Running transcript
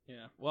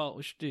Yeah. Well,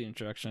 we should do the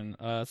introduction.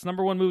 It's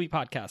number one movie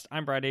podcast.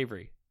 I'm Brad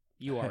Avery.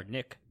 You are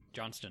Nick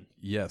Johnston.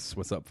 Yes.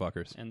 What's up,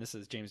 fuckers? And this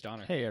is James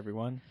Donner. Hey,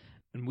 everyone.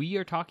 And we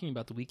are talking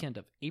about the weekend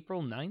of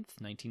April 9th,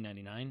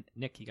 1999.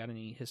 Nick, you got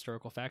any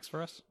historical facts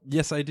for us?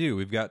 Yes, I do.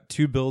 We've got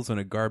two bills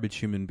and a garbage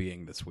human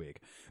being this week.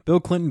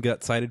 Bill Clinton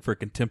got cited for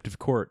contempt of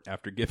court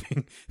after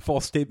giving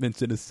false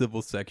statements in a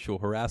civil sexual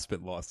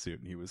harassment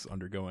lawsuit he was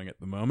undergoing at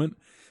the moment.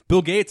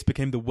 Bill Gates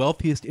became the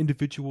wealthiest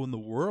individual in the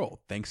world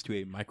thanks to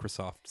a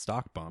Microsoft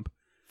stock bump.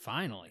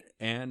 Finally.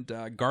 And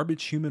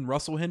garbage human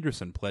Russell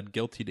Henderson pled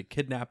guilty to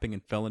kidnapping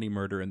and felony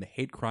murder in the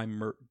hate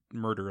crime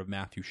murder of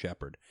Matthew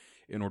Shepard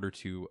in order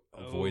to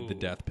avoid the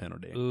death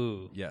penalty.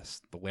 Ooh.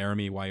 Yes, the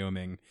Laramie,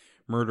 Wyoming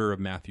murder of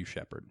Matthew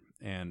Shepard.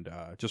 And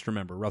just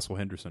remember, Russell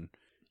Henderson,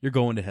 you're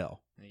going to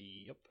hell.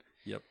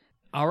 Yep.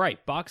 All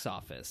right, box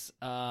office.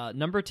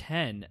 Number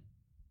 10,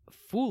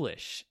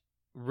 Foolish,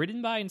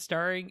 written by and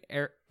starring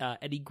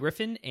Eddie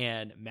Griffin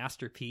and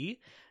Master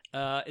P.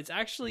 It's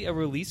actually a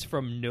release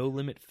from No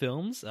Limit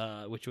Films,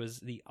 which was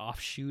the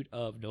offshoot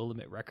of No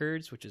Limit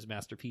Records, which is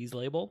Master P's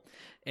label.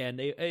 And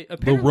they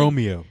apparently,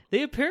 Romeo.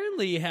 They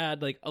apparently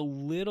had like a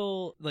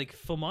little like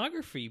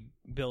filmography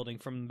building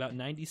from about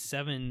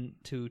 97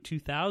 to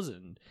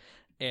 2000.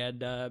 And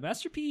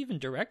Master P even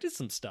directed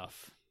some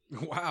stuff.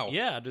 Wow.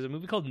 Yeah, there's a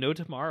movie called No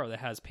Tomorrow that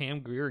has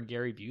Pam Grier and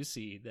Gary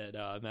Busey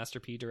that Master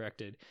P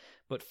directed.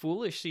 But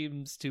Foolish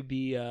seems to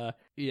be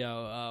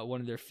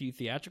one of their few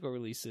theatrical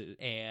releases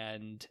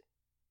and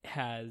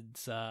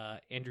has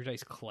Andrew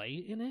Dice Clay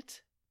in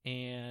it.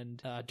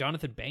 And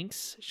Jonathan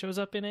Banks shows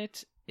up in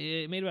it.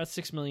 It made about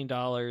 $6 million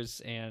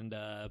and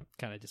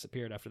kind of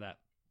disappeared after that.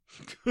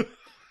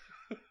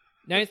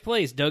 Ninth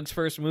place, Doug's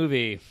first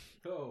movie.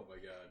 Oh, my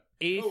God.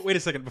 Eighth. Oh, wait a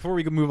second. Before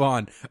we can move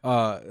on,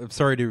 I'm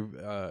sorry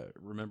to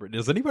remember.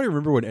 Does anybody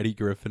remember when Eddie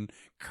Griffin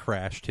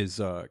crashed his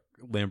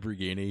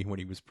Lamborghini when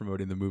he was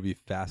promoting the movie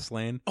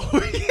Fastlane? Oh,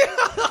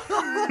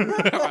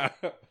 yeah!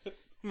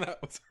 That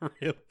was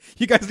real.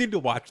 You guys need to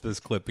watch this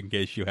clip in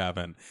case you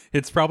haven't.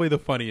 It's probably the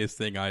funniest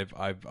thing I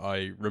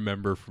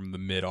remember from the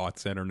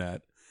mid-aughts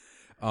internet.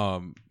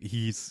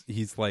 He's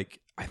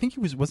like, I think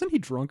wasn't he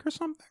drunk or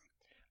something?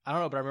 I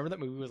don't know, but I remember that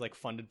movie was like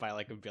funded by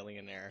like a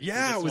billionaire.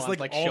 Yeah, it was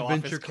like all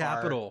venture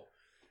capital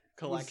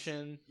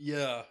collection.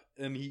 Yeah,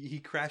 and he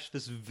crashed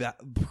this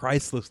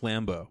priceless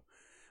Lambo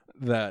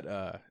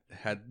that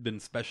had been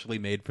specially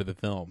made for the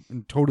film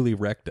and totally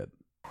wrecked it.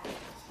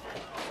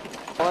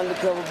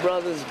 Undercover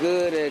brother's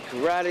good at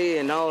karate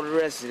and all the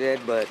rest of that,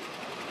 but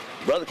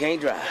brother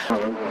can't drive.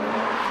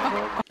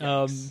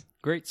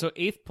 Great. So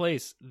eighth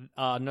place,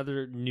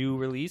 another new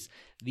release,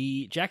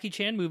 the Jackie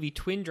Chan movie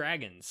Twin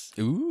Dragons.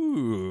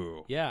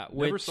 Ooh. Yeah.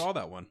 Never saw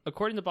that one.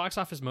 According to Box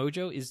Office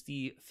Mojo, is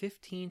the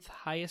 15th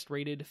highest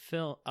rated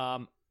film,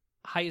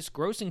 highest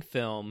grossing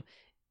film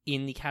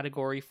in the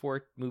category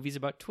for movies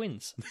about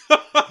twins.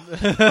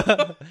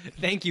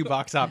 Thank you,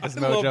 Box Office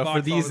Mojo,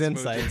 for these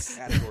insights.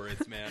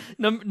 Categories, man.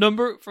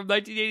 Number from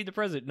 1980 to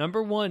present,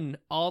 number one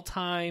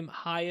all-time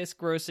highest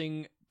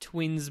grossing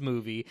Twins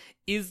movie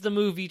is the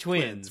movie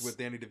Twins with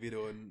Danny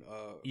DeVito and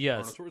Arnold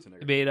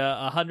Schwarzenegger. It made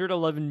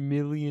 $111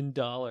 million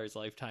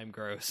lifetime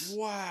gross.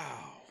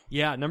 Wow.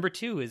 Yeah, number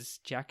two is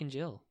Jack and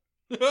Jill.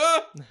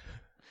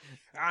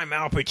 I'm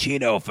Al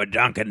Pacino for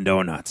Dunkin'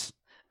 Donuts.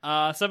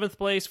 Seventh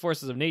place,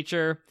 Forces of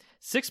Nature.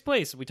 Sixth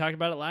place, we talked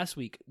about it last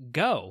week,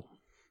 Go.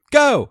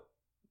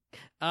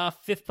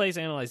 Fifth place,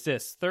 Analyze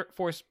This.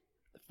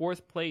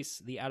 Fourth place,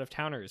 The Out of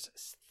Towners.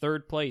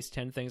 Third place,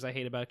 10 Things I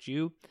Hate About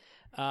You.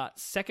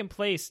 Second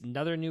place,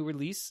 another new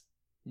release,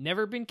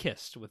 Never Been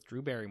Kissed with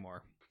Drew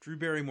Barrymore.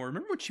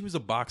 Remember when she was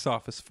a box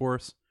office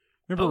force?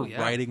 Remember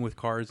Riding with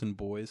Cars and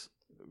Boys?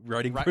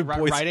 Riding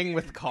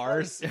with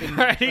cars in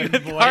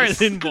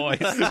Cars and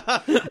Boys.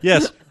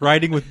 Yes,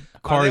 Riding with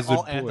Cars and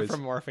all Boys.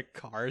 Anthropomorphic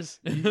cars.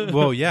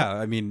 Well, yeah.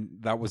 I mean,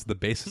 that was the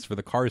basis for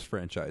the Cars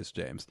franchise,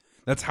 James.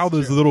 That's how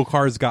those little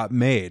cars got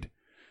made.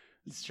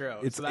 It's true.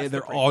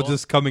 They're all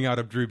just coming out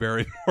of Drew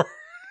Barrymore.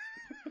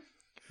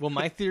 Well,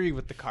 my theory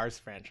with the Cars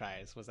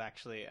franchise was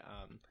actually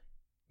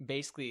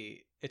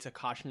basically it's a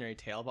cautionary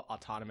tale about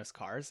autonomous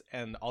cars,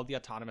 and all the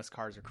autonomous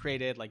cars are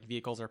created, like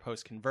vehicles are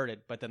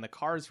post-converted, but then the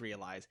cars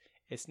realize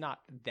it's not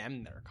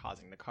them that are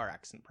causing the car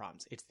accident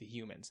problems, it's the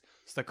humans.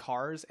 So the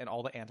cars and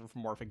all the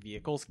anthropomorphic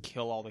vehicles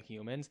kill all the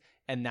humans,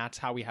 and that's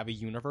how we have a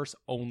universe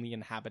only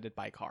inhabited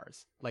by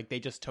cars. Like, they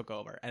just took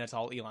over, and it's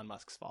all Elon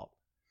Musk's fault.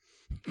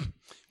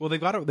 Well,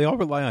 they all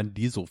rely on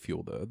diesel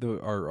fuel, though,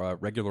 or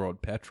regular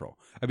old petrol.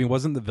 I mean,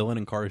 wasn't the villain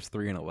in Cars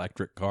 3 an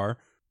electric car?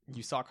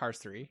 You saw Cars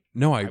 3?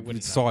 No, I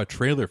saw a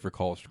trailer for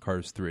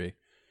Cars 3.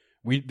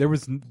 We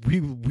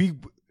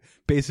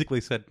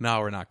basically said, no,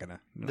 we're not gonna.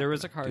 There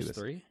was a Cars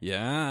 3?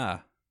 Yeah.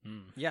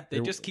 Yeah,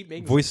 they just keep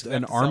making voiced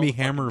an Army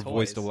Hammer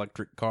voiced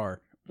electric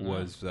car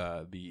was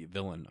the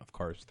villain of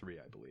Cars 3,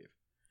 I believe.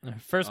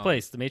 First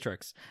place, The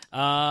Matrix.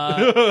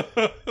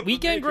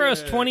 Weekend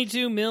gross,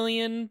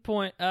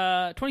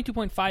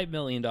 $22.5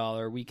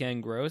 million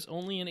weekend gross.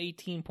 Only an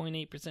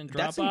 18.8% drop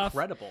That's off.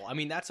 incredible. I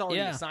mean, that's already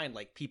a sign.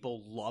 Like,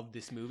 people love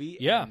this movie.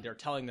 Yeah. And they're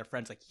telling their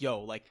friends, like,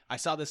 yo, like, I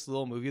saw this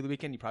little movie the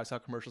weekend. You probably saw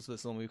commercials for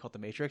this little movie called The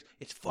Matrix.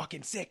 It's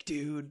fucking sick,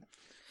 dude.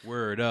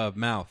 Word of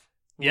mouth.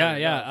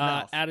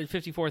 Yeah. Added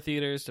 54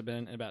 theaters to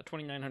been about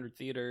 2,900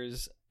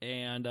 theaters,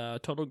 and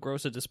total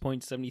gross at this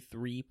point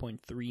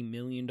 $73.3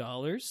 million.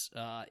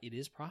 It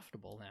is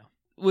profitable now.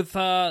 With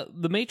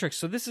The Matrix,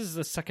 so this is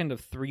the second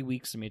of 3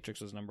 weeks The Matrix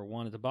was number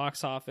one at the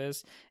box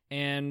office,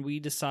 and we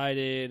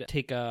decided to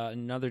take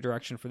another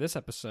direction for this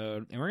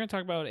episode, and we're going to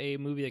talk about a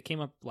movie that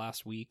came up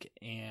last week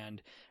and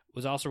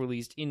was also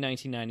released in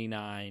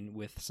 1999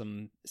 with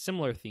some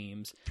similar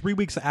themes. 3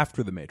 weeks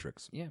after The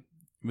Matrix. Yeah.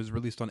 It was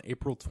released on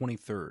April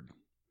 23rd.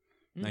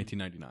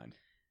 1999.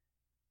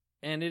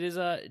 And it is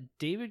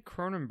David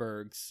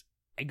Cronenberg's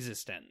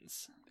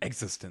EXISTENZ.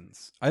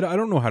 EXISTENZ. I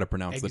don't know how to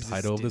pronounce the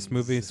title of this EXISTENZ.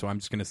 movie, so I'm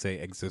just going to say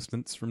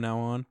EXISTENZ from now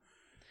on.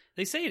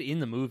 They say it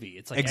in the movie.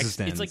 It's like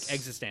EXISTENZ. it's like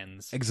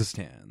EXISTENZ.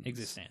 EXISTENZ.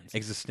 EXISTENZ.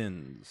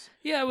 EXISTENZ.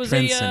 Yeah, it was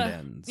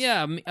Transcendence.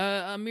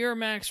 a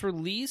Miramax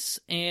release,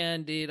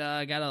 and it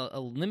got a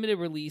limited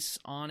release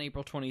on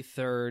April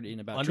 23rd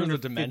in about Under the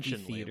 250 Dimension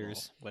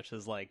theaters. label, which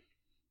is like,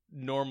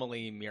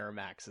 normally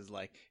Miramax is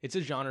like, it's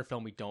a genre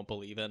film we don't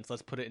believe in, so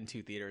let's put it in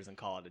 2 theaters and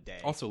call it a day.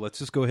 Also, let's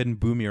just go ahead and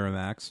boo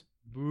Miramax.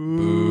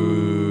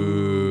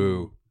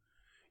 Boo.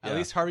 At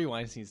least Harvey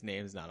Weinstein's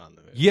name's not on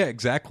the movie. Yeah,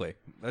 exactly.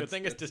 Good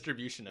thing it's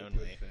distribution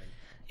only.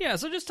 Yeah,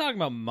 so just talking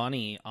about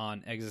money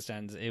on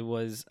EXISTENZ, it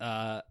was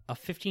a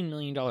 $15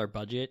 million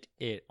budget.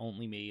 It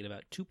only made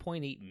about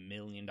 $2.8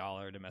 million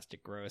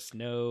domestic gross.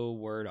 No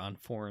word on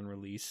foreign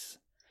release.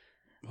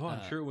 Oh,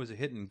 I'm sure it was a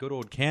hit in good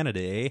old Canada,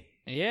 eh?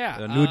 Yeah.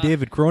 The new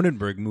David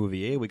Cronenberg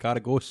movie, eh? We gotta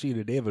go see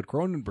the David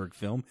Cronenberg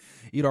film,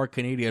 eat our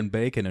Canadian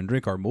bacon, and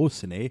drink our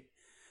Molson, eh?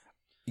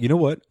 You know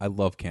what? I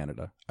love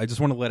Canada. I just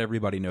want to let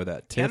everybody know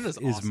that. Canada's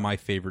TIFF is awesome. my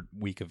favorite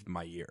week of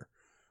my year.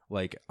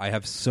 Like, I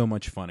have so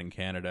much fun in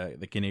Canada.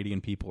 The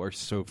Canadian people are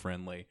so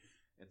friendly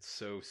and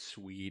so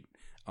sweet.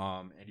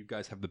 And you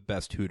guys have the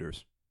best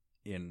Hooters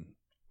in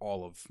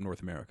all of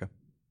North America.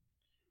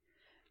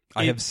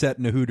 I have sat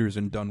in a Hooters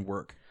and done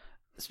work.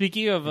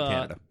 Speaking of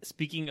Canada.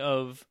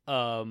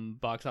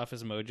 Box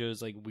Office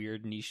Mojo's like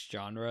weird niche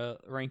genre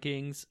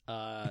rankings,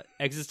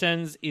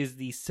 EXISTENZ is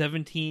the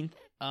 17th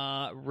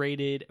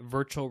rated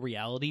virtual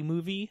reality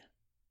movie.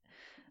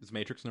 Is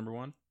Matrix number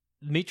one?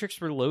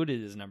 Matrix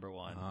Reloaded is number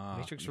one.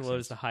 Matrix makes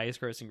Reloaded is the highest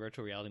grossing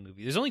virtual reality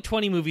movie. There's only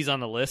 20 movies on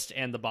the list,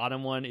 and the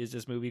bottom one is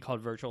this movie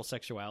called Virtual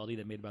Sexuality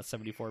that made about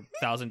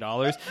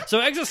 $74,000. So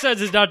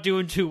EXISTENZ is not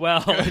doing too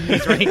well in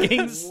these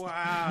rankings.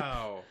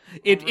 Wow.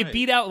 It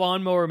beat out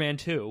Lawnmower Man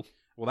 2.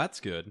 Well, that's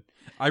good.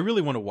 I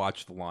really want to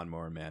watch The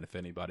Lawnmower Man if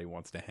anybody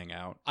wants to hang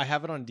out. I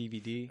have it on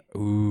DVD.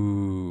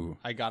 Ooh.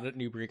 I got it at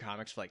Newbury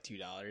Comics for like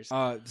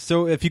 $2.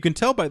 So if you can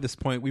tell by this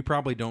point, we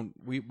probably don't...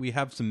 We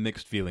have some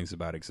mixed feelings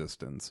about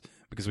EXISTENZ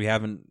because we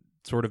haven't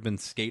sort of been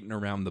skating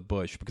around the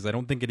bush because I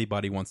don't think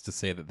anybody wants to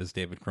say that this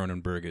David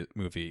Cronenberg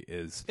movie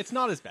is... It's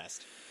not his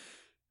best.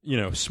 You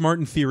know, smart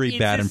in theory,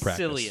 bad in practice.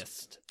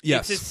 Silliest.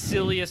 Yes. It's his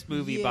silliest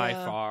movie by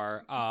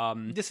far.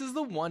 This is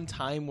the one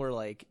time where,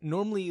 like,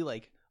 normally,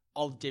 like,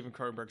 all of David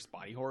Cronenberg's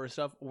body horror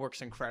stuff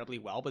works incredibly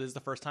well, but this is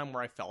the first time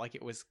where I felt like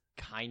it was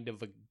kind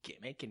of a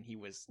gimmick and he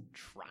was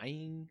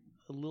trying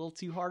a little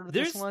too hard with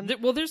this one.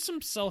 There's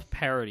some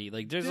self-parody.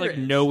 Like, there's There like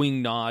is.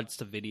 knowing nods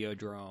to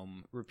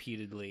Videodrome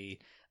repeatedly.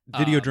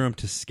 Videodrome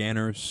to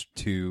Scanners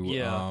to...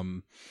 Yeah.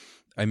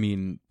 I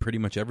mean, pretty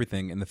much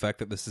everything. And the fact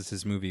that this is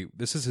his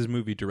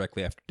movie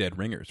directly after Dead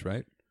Ringers,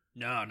 right?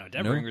 No,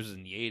 Dead No? Ringers is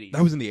in the 80s.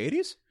 That was in the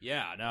 80s?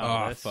 Yeah, no. Oh,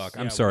 that's- fuck.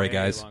 yeah, I'm sorry, way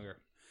guys. longer.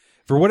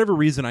 For whatever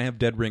reason, I have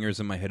Dead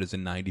Ringers in my head as a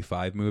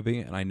 95 movie,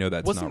 and I know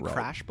that's Wasn't not right.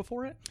 Crash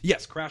before it?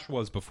 Yes, Crash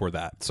was before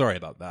that. Sorry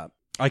about that.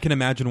 I can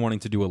imagine wanting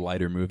to do a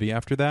lighter movie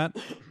after that,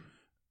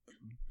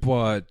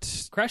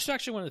 but Crash is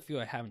actually one of the few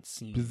I haven't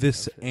seen.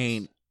 this of his.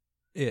 ain't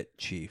it,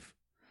 Chief.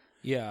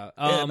 Yeah.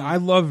 And I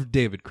love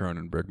David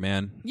Cronenberg,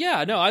 man.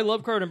 Yeah, no, I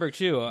love Cronenberg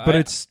too. But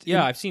I've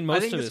seen most I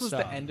think of this his was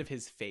stuff. the end of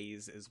his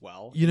phase as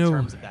well, You in know-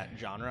 terms of that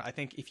genre. I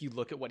think if you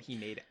look at what he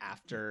made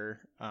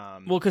after,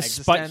 Well, because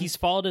EXISTENZ, he's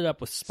followed it up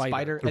with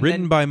Spider. and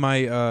written then- by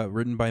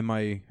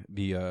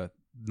the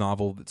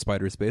novel that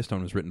Spider is based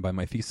on was written by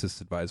my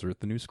thesis advisor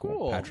at the New School,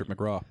 Cool. Patrick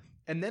McGraw.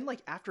 And then, like,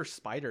 after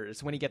Spider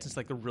is when he gets into,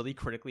 like, the really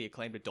critically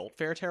acclaimed adult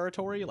fare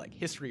territory, like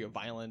History of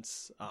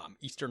Violence,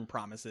 Eastern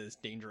Promises,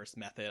 Dangerous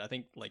Method. I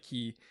think, like,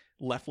 he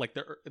left, like,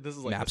 this is,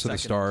 like, Maps of the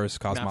second- Stars, Maps of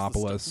the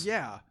Cosmopolis. Stars.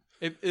 Yeah.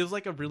 It was,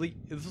 like,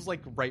 this was,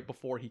 like, right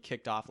before he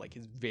kicked off, like,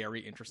 his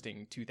very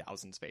interesting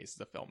 2000s phase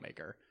as a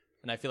filmmaker.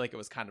 And I feel like it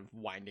was kind of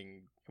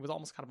it was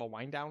almost kind of a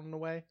wind down in a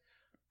way.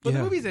 But Yeah.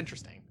 the movie's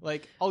interesting.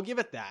 Like, I'll give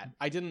it that.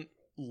 I didn't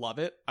love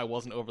it. I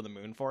wasn't over the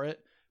moon for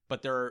it.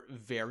 But there are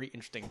very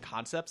interesting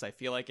concepts. I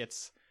feel like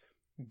it's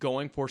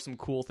going for some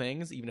cool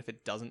things, even if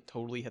it doesn't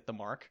totally hit the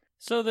mark.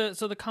 So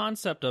the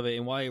concept of it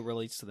and why it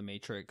relates to the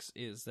Matrix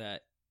is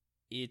that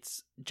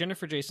it's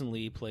Jennifer Jason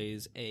Leigh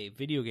plays a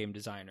video game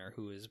designer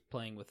who is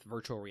playing with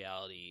virtual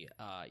reality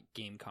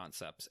game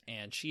concepts,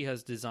 and she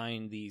has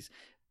designed these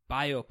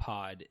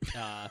biopod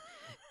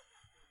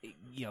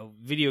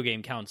video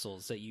game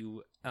consoles that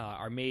you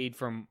are made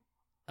from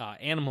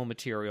animal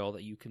material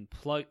that you can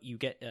plug. You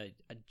get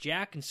a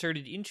jack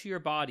inserted into your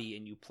body,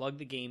 and you plug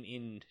the game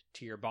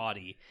into your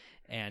body,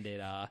 and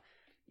it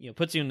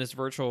puts you in this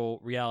virtual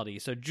reality.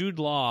 So Jude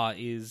Law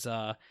is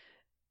what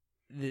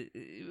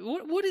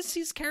is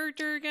his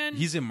character again?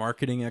 He's a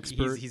marketing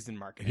expert. He's in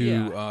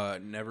marketing. Who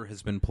never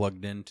has been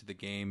plugged into the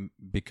game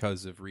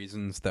because of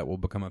reasons that will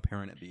become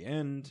apparent at the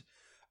end.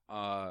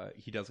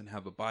 He doesn't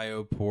have a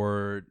bio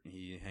port.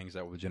 He hangs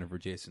out with Jennifer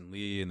Jason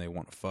Leigh, and they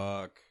want to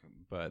fuck,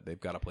 but they've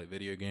got to play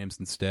video games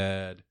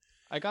instead.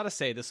 I gotta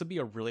say, this would be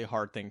a really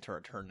hard thing to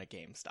return to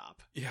GameStop.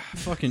 Yeah,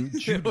 fucking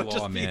Jude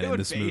Law, man, in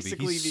this movie.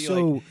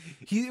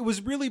 It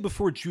was really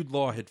before Jude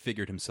Law had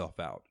figured himself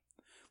out.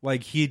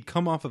 Like, he'd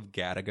come off of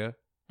Gattaca,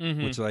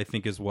 which I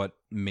think is what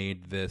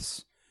made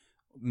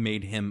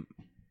him,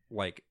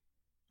 like,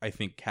 I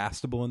think,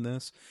 castable in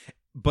this.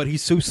 But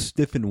he's so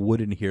stiff and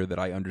wooden here that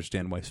I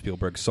understand why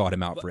Spielberg sought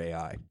him out for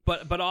AI.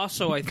 But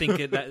also, I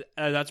think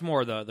that's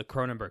more the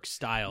Cronenberg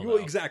style. Though.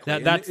 Well, exactly.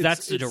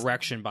 That's the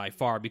direction by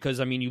far. Because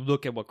I mean, you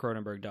look at what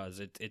Cronenberg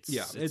does.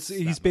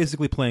 He's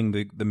basically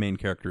playing the main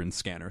character in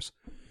Scanners,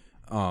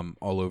 all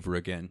over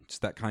again.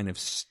 Just that kind of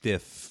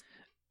stiff.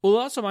 Well,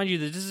 also mind you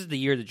that this is the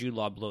year that Jude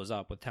Law blows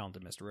up with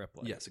Talented Mr.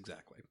 Ripley. Yes,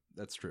 exactly.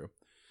 That's true.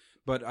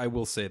 But I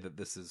will say that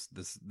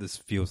this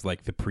feels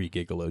like the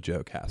pre-Gigolo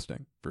Joe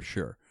casting for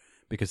sure.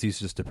 Because he's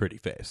just a pretty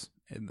face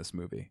in this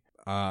movie.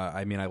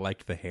 I mean, I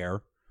liked the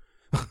hair.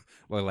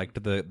 Well, I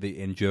liked the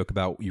in-joke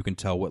about you can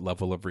tell what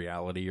level of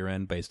reality you're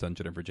in based on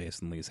Jennifer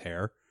Jason Leigh's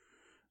hair.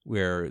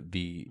 Where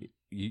did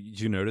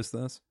you notice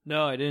this?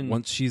 No, I didn't.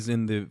 Once she's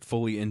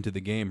fully into the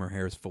game, her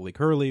hair is fully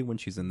curly. When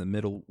she's in the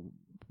middle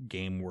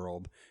game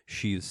world,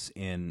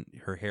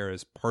 her hair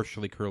is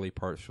partially curly,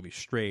 partially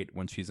straight.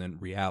 When she's in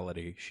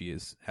reality, she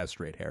has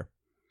straight hair.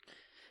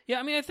 Yeah,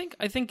 I mean,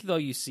 I think though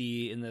you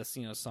see in this,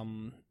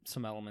 some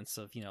elements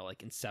of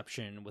like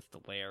Inception with the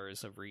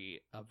layers of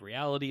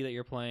reality that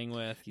you're playing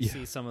with. You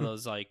see some of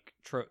those like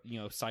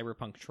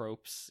cyberpunk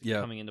tropes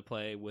coming into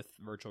play with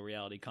virtual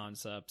reality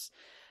concepts,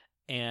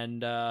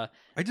 and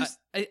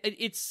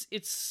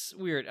it's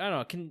weird. I don't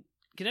know. Can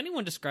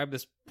anyone describe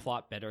this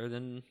plot better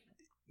than?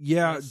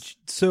 Yeah,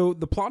 so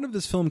the plot of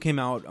this film came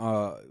out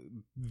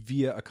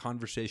via a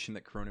conversation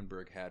that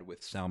Cronenberg had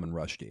with Salman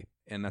Rushdie,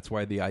 and that's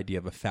why the idea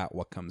of a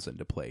fatwa comes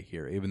into play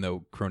here, even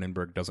though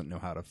Cronenberg doesn't know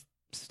how to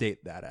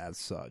state that as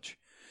such.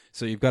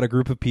 So you've got a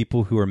group of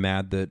people who are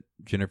mad that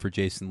Jennifer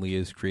Jason Leigh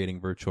is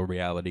creating virtual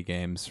reality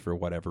games for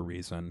whatever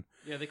reason.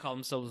 Yeah, they call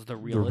themselves the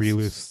realists. The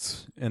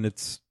realists, and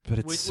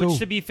which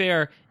to be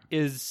fair,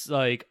 is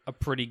like a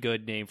pretty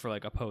good name for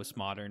like a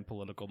postmodern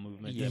political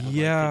movement.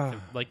 Yeah.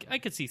 Like I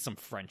could see some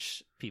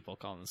French people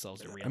calling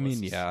themselves the realists. I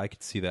mean, yeah, I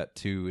could see that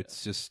too.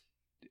 It's just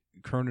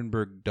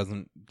Cronenberg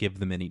doesn't give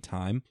them any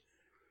time.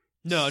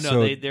 No,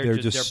 so they're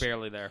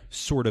barely there.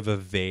 Sort of a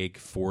vague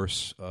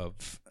force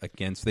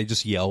against. They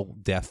just yell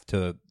death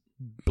to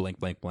blank,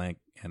 blank, blank,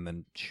 and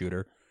then shoot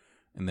her,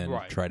 and then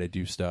try to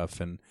do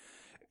stuff. And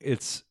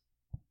it's,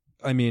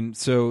 I mean,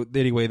 so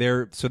anyway,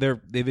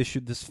 they've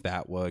issued this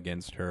fatwa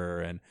against her,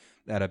 and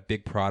at a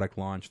big product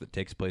launch that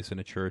takes place in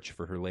a church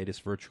for her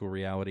latest virtual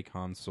reality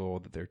console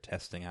that they're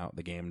testing out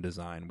the game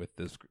design with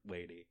this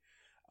lady.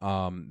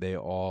 They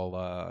all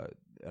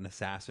an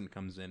assassin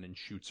comes in and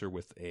shoots her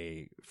with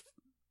a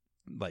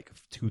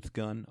tooth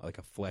gun, like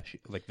a flesh,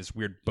 like this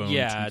weird bone.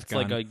 Yeah, tooth it's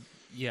gun, like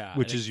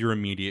which is your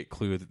immediate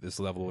clue that this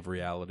level of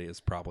reality is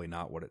probably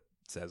not what it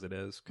says it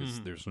is, because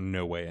there's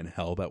no way in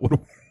hell that would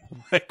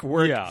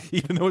work. Yeah,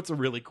 even though it's a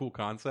really cool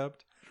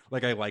concept.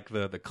 Like I like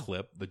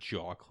the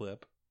jaw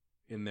clip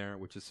in there,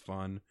 which is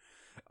fun.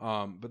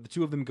 But the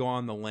two of them go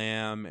on the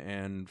lam,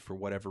 and for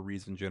whatever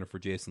reason, Jennifer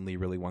Jason Leigh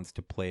really wants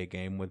to play a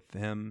game with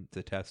him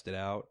to test it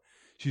out.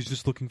 She's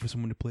just looking for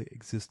someone to play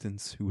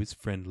EXISTENZ who is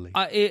friendly.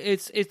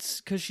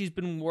 It's because she's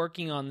been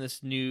working on the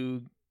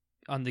new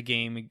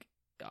game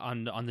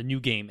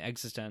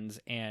EXISTENZ,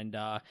 and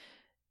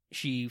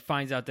she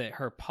finds out that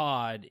her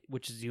pod,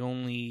 which is the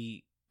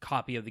only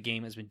copy of the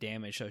game, has been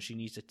damaged, so she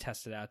needs to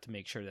test it out to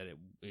make sure that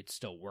it's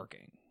still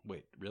working.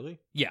 Wait, really?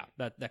 Yeah,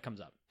 that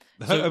comes up.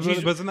 So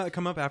doesn't that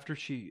come up after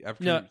she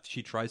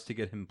tries to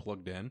get him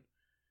plugged in?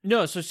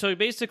 No, so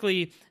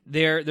basically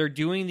they're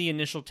doing the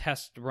initial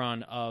test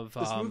run of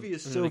this movie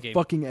is so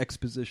fucking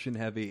exposition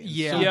heavy,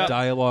 and yeah,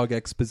 dialogue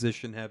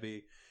exposition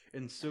heavy,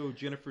 and so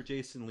Jennifer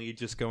Jason Leigh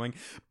just going,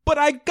 "But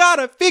I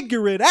gotta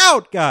figure it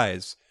out,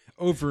 guys,"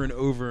 over and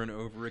over and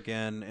over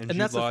again, and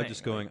Jude Law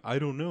just going, "I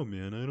don't know,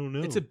 man, I don't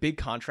know." It's a big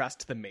contrast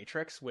to The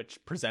Matrix, which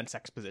presents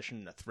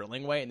exposition in a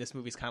thrilling way, and this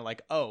movie's kind of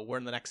like, "Oh, we're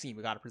in the next scene,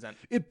 we got to present."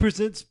 It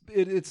presents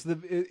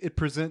it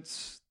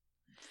presents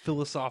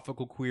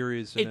philosophical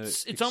queries in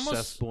it's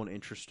accessible and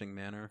interesting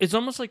manner. It's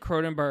almost like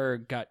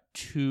Cronenberg got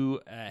too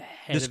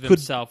ahead of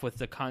himself with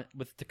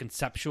the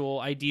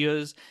conceptual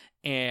ideas,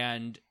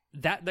 and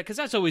because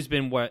that's always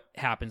been what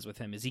happens with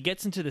him, is he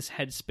gets into this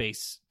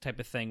headspace type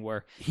of thing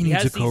where He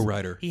needs has a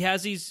co-writer. He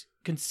has these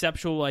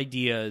conceptual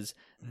ideas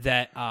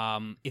that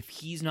if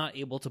he's not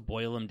able to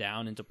boil them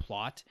down into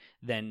plot,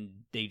 then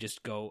they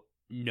just go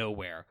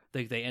nowhere.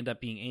 They end up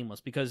being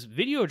aimless, because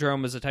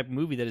Videodrome is a type of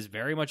movie that is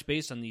very much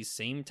based on these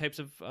same types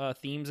of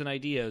themes and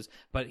ideas,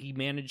 but he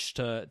managed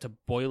to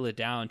boil it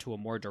down to a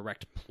more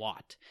direct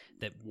plot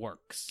that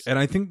works. And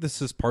I think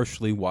this is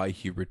partially why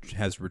he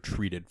has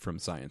retreated from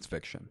science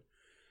fiction,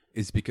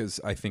 is because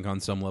I think on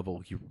some level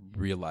he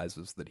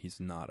realizes that he's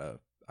not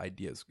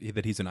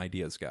he's an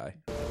ideas guy.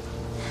 All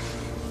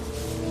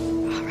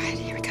right,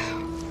 here we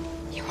go.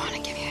 You want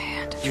to give me a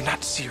hand? You're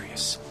not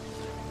serious.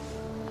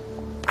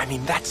 I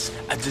mean, that's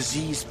a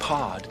diseased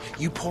pod.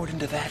 You poured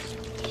into that?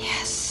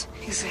 Yes,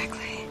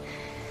 exactly.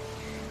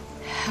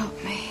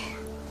 Help me.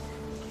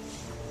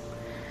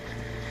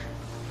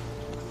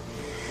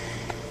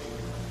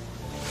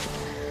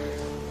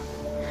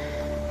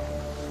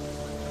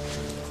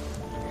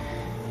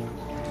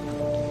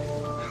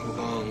 How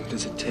long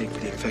does it take for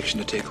the infection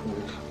to take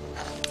hold?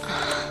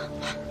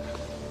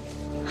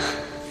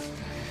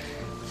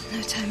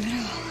 No time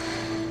at all.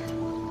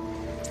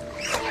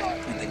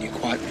 And then you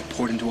quietly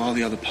poured into all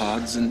the other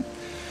pods and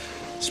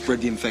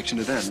spread the infection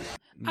to them.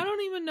 I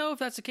don't even know if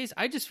that's the case.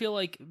 I just feel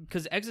like,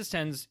 because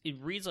EXISTENZ,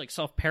 it reads like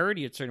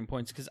self-parody at certain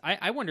points, because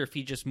I wonder if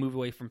he just moved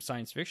away from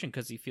science fiction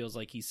because he feels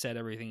like he said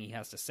everything he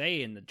has to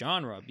say in the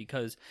genre.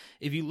 Because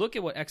if you look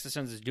at what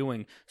EXISTENZ is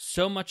doing,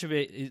 so much of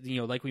it, is,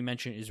 like we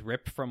mentioned, is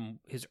ripped from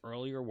his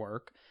earlier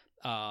work.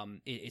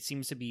 It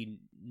seems to be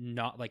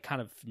not like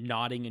kind of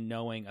nodding and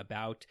knowing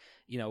about,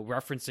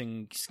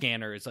 referencing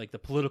scanners, like the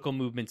political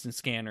movements in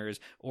scanners,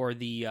 or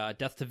the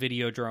Death to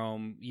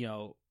Videodrome,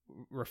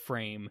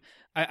 reframe.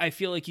 I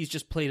feel like he's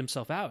just played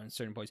himself out in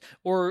certain points,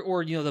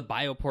 or the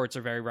bioports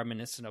are very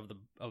reminiscent of the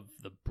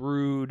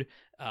Brood.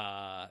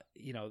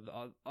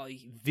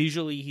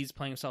 Visually he's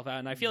playing himself out,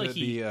 and I feel like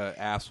the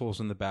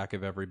assholes in the back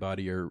of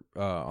everybody are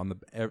on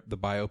the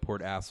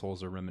bioport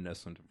assholes are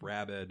reminiscent of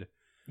Rabid.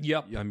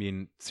 Yep. I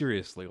mean,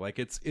 seriously, like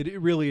it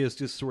really is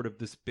just sort of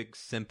this big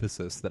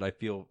synthesis that I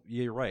feel.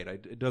 Yeah, you're right.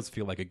 It does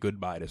feel like a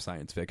goodbye to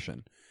science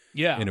fiction.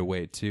 Yeah, in a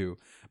way too,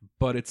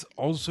 but it's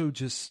also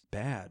just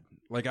bad.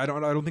 Like I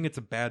don't think it's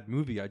a bad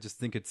movie. I just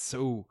think it's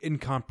so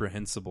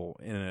incomprehensible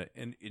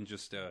in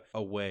just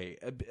a way.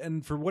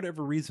 And for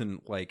whatever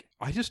reason, like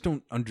I just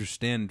don't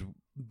understand.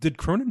 Did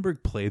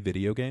Cronenberg play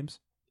video games?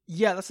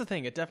 Yeah, that's the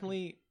thing. It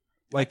definitely.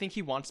 Like, I think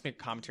he wants to make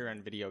commentary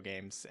on video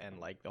games and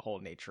like the whole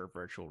nature of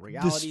virtual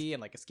reality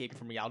and like escaping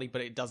from reality,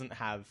 but it doesn't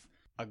have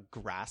a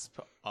grasp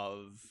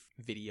of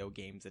video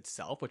games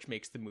itself, which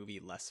makes the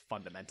movie less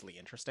fundamentally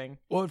interesting.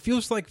 Well, it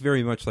feels like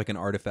very much like an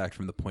artifact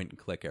from the point and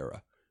click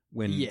era,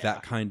 when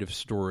that kind of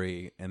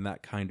story and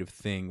that kind of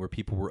thing where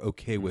people were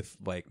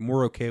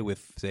more okay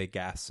with say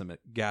gas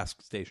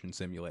station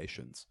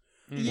simulations.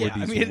 Yeah,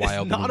 these I mean,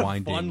 wild it's not and a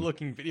winding.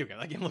 fun-looking video game.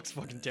 That game looks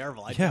fucking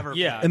terrible.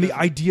 And the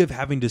idea of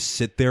having to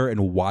sit there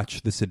and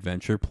watch this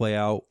adventure play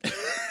out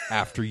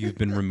after you've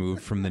been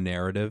removed from the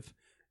narrative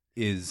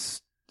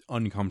is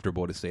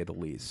uncomfortable, to say the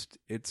least.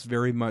 It's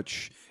very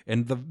much,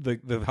 and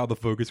the how the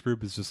focus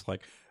group is just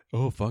like,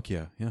 oh fuck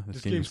yeah,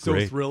 this game game's was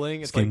great. so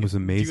thrilling. This game was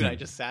amazing. Dude, I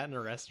just sat in a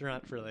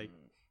restaurant for like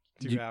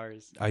 2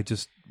 hours. I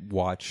just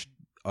watched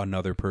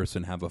another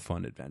person have a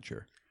fun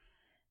adventure.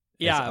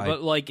 Yeah,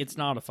 but like it's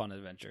not a fun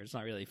adventure. It's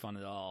not really fun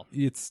at all.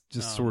 It's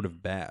just sort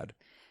of bad.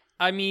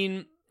 I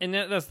mean, and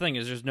that's the thing,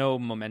 is there's no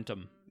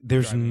momentum.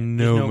 There's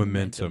no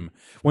momentum.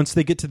 Once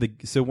they get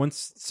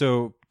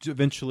to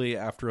eventually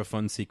after a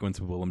fun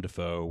sequence with Willem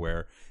Dafoe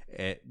where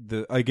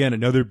again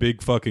another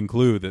big fucking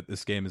clue that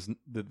this game is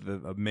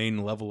the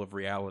main level of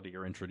reality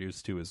you're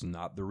introduced to is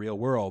not the real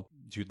world.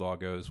 Jude Law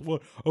goes,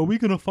 "What are we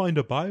gonna find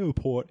a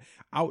bioport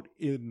out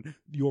in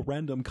your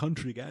random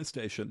country gas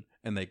station?"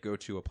 And they go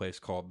to a place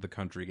called the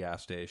Country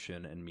Gas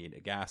Station and meet a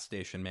gas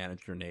station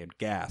manager named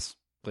Gas,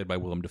 played by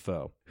Willem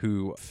Dafoe,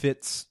 who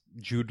fits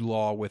Jude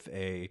Law with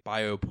a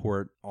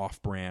bioport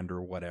off-brand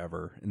or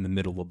whatever in the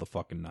middle of the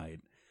fucking night.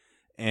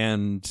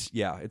 And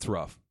yeah, it's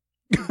rough.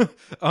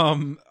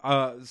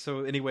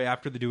 So anyway,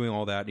 after they're doing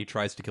all that, he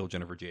tries to kill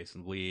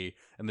Jason Leigh,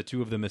 and the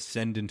two of them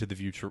ascend into the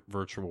future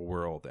virtual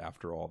world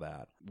after all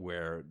that,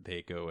 where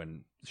they go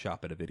and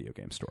shop at a video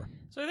game store.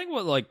 So I think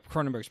what like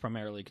Cronenberg's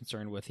primarily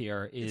concerned with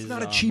here is it's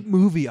not a cheap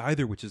movie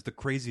either, which is the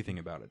crazy thing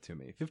about it to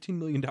me. $15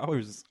 million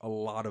is a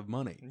lot of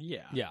money.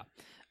 Yeah.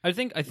 I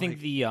think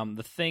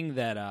the thing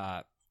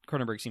that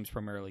Cronenberg seems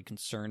primarily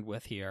concerned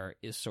with here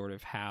is sort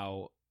of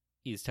how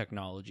is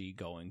technology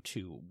going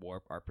to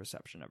warp our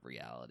perception of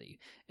reality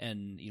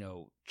and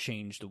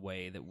change the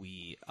way that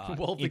we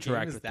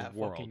interact with the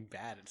world. Fucking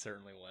bad. It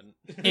certainly wouldn't.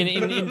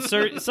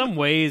 in some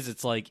ways,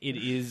 it's like it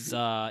is.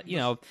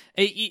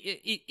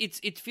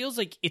 It feels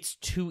like it's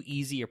too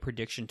easy a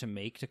prediction to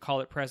make to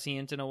call it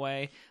prescient in a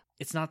way.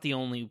 It's not the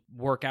only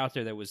work out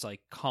there that was like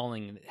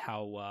calling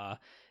how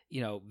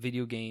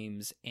video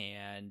games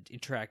and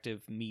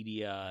interactive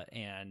media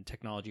and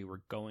technology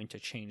were going to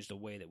change the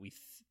way that we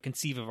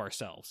conceive of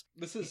ourselves.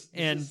 This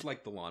is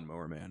like the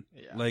Lawnmower Man.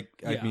 Yeah. Like,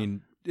 I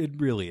mean, it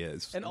really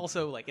is. And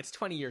also, like, it's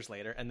 20 years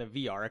later, and the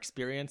VR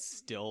experience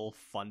still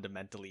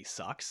fundamentally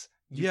sucks.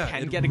 You Yeah,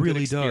 can it get a good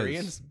really does.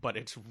 experience, but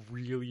it's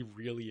really,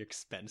 really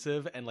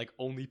expensive, and like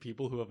only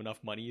people who have enough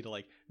money to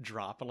like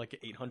drop on like an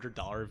 $800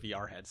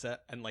 VR headset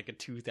and like a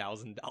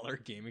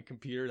 $2,000 gaming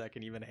computer that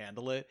can even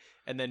handle it.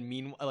 And then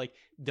meanwhile, like,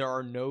 there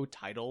are no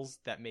titles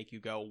that make you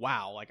go,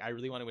 wow, like I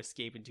really want to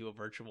escape into a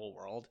virtual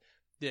world.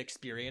 The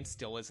experience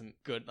still isn't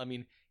good. I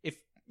mean, if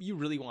you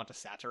really want to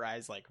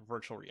satirize like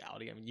virtual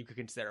reality, I mean, you could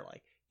consider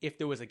like, if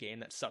there was a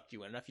game that sucked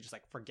you in enough, you just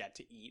like forget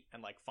to eat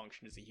and like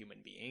function as a human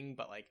being.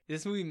 But like,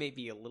 this movie may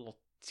be a little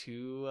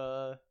too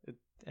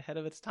ahead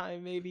of its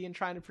time, maybe, in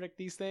trying to predict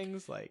these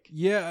things. Like,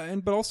 yeah,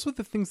 but also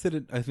the things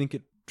that I think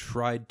it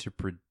tried to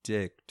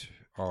predict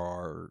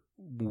are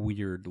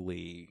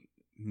weirdly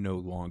no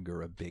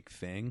longer a big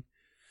thing.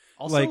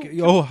 also, Like,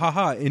 oh,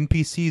 haha,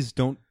 NPCs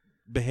don't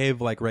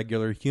behave like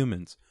regular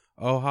humans.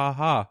 Oh,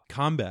 haha,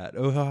 combat.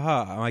 Oh,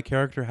 haha, my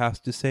character has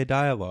to say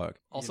dialogue.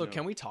 also,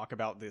 can we talk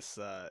about this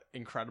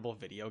incredible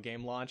video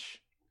game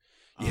launch?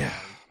 Yeah,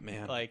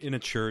 man. like in a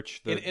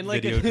church, the in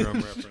like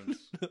Videodrome reference.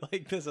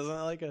 Like, this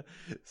isn't like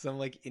some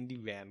like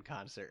indie band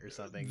concert or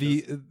something.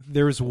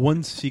 There's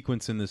one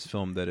sequence in this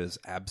film that is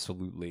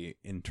absolutely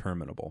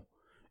interminable.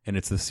 And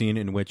it's the scene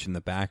in which, in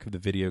the back of the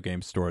video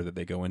game store that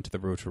they go into the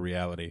virtual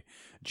reality,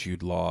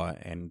 Jude Law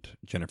and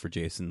Jennifer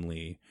Jason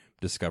Leigh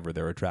discover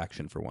their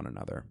attraction for one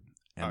another.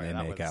 And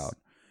they make out.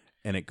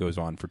 And it goes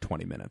on for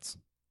 20 minutes.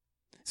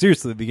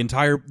 Seriously, the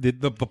entire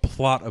the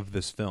plot of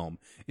this film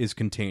is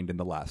contained in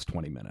the last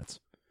 20 minutes,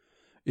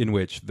 in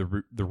which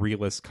the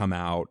realists come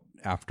out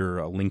after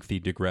a lengthy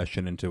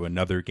digression into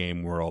another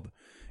game world,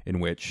 in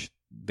which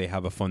they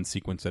have a fun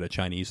sequence at a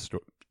Chinese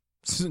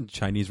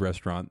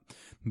restaurant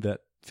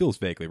that feels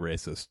vaguely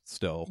racist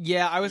still.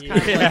 Yeah, I was kind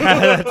of like,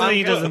 That's why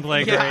he doesn't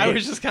play yeah, great. I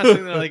was just kind of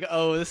thinking like,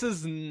 oh, this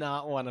is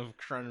not one of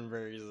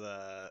Cronenberg's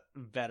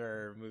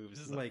better moves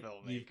as a Like,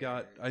 filmmaker. you've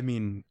got, I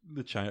mean,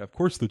 of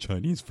course the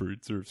Chinese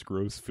food serves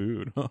gross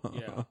food.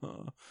 Yeah.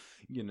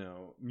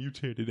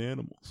 Mutated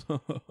animals.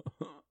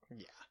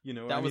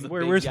 Yeah. That was was a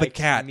big where's the yikes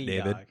cat, to me,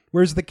 David? dog.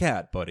 Where's the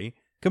cat, buddy?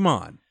 Come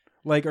on.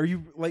 Like, are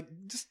you, like,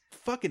 just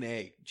fucking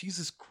A.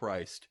 Jesus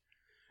Christ.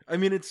 I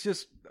mean, it's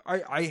just,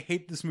 I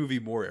hate this movie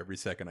more every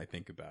second I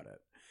think about it.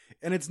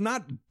 And it's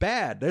not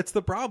bad. That's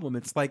the problem.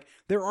 It's like,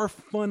 there are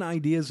fun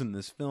ideas in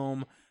this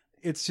film.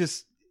 It's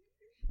just,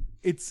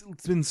 it's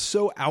been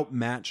so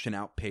outmatched and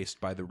outpaced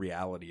by the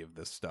reality of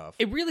this stuff.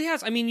 It really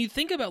has. I mean, you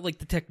think about like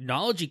the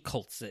technology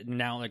cults that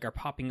now like are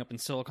popping up in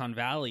Silicon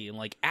Valley, and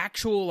like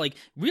actual like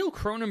real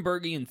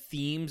Cronenbergian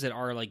themes that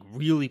are like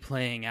really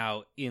playing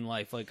out in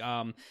life. Like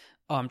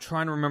I'm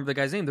trying to remember the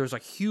guy's name. There's a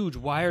huge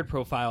Wired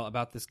profile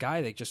about this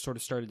guy that just sort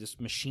of started this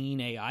machine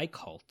AI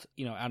cult,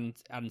 out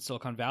in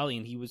Silicon Valley.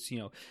 And he was,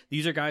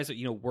 these are guys that,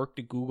 worked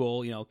at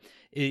Google,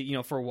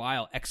 for a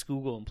while.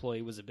 Ex-Google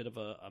employee was a bit of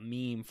a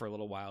meme for a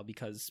little while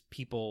because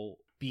people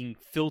being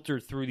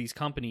filtered through these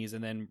companies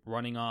and then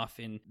running off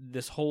in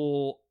this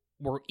whole,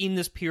 we're in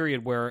this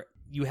period where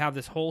you have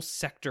this whole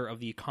sector of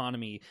the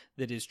economy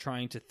that is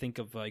trying to think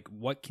of like,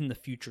 what can the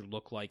future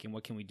look like and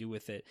what can we do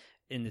with it?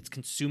 And it's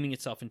consuming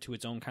itself into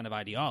its own kind of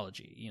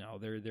ideology.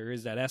 There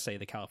is that essay,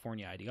 The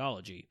California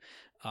Ideology,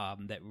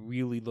 that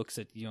really looks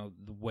at, the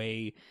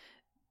way,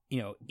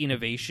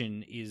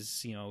 innovation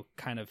is,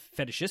 kind of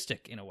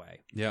fetishistic in a way.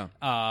 Yeah.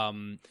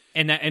 And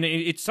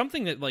it's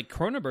something that like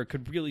Cronenberg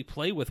could really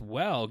play with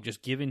well,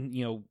 just given,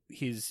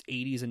 his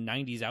 80s and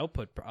 90s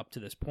output up to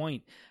this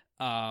point,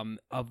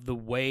 of the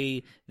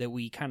way that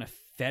we kind of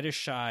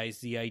fetishize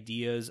the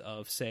ideas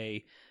of,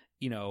 say,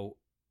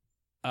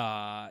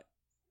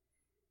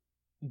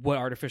 what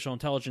artificial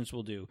intelligence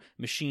will do,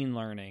 machine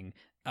learning,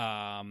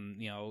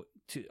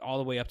 to all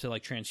the way up to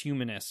like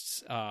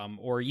transhumanists,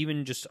 or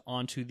even just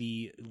onto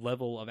the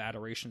level of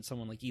adoration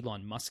someone like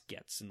Elon Musk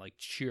gets, and like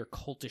sheer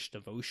cultish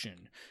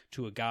devotion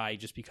to a guy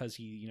just because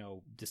he,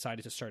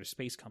 decided to start a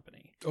space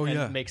company. Oh, and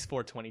yeah. makes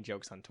 420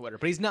 jokes on Twitter,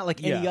 but he's not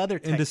like any other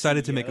tech And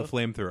decided to CEO. make a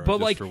flamethrower But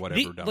just like for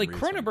whatever dumb reason.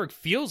 Cronenberg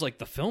feels like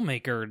the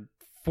filmmaker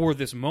for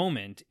this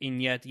moment,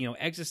 and yet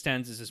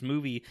EXISTENZ is this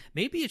movie.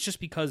 Maybe it's just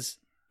because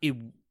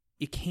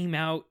it came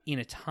out in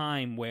a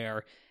time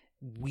where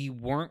we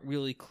weren't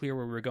really clear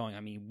where we were going. I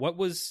mean, what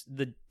was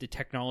the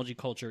technology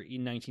culture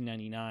in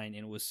 1999? And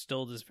it was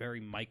still this very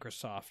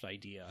Microsoft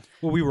idea.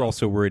 Well, we were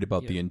also worried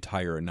about the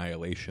entire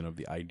annihilation of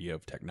the idea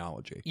of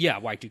technology. Yeah,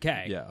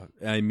 Y2K. Yeah.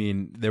 I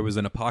mean, there was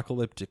an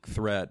apocalyptic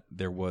threat,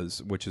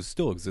 which is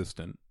still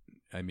existent.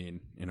 I mean,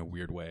 in a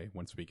weird way,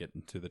 once we get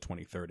into the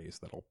 2030s,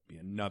 that'll be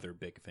another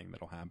big thing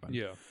that'll happen.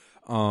 Yeah.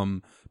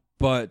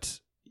 But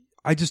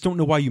I just don't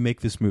know why you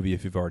make this movie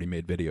if you've already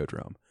made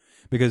Videodrome.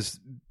 Because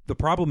the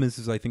problem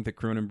is I think that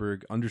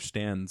Cronenberg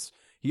understands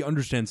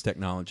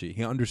technology.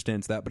 He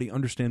understands that, but he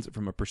understands it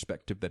from a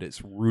perspective that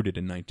it's rooted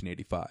in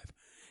 1985.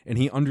 And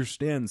he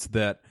understands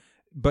that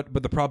But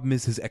the problem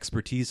is his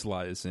expertise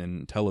lies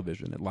in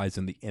television. It lies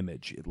in the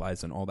image. It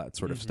lies in all that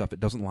sort of stuff. It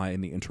doesn't lie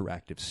in the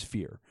interactive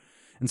sphere.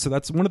 And so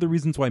that's one of the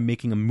reasons why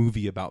making a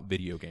movie about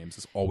video games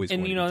is always going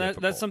to be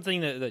difficult. That's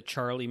something that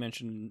Charlie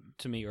mentioned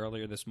to me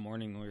earlier this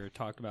morning when we were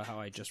talking about how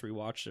I just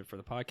rewatched it for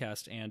the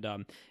podcast.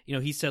 And,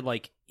 he said,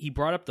 like, he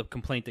brought up the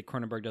complaint that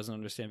Cronenberg doesn't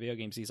understand video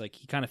games. He's like,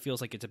 he kind of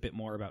feels like it's a bit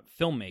more about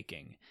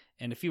filmmaking.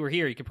 And if he were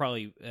here, he could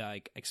probably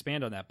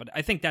expand on that. But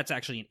I think that's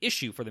actually an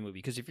issue for the movie,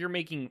 because if you're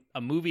making a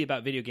movie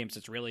about video games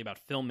that's really about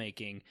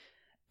filmmaking,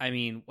 I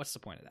mean, what's the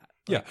point of that?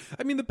 Yeah.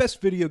 I mean, the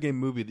best video game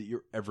movie that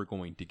you're ever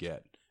going to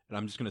get, and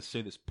I'm just going to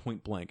say this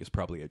point blank, is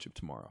probably Edge of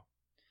Tomorrow.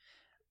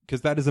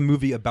 Because that is a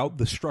movie about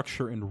the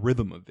structure and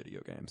rhythm of video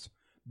games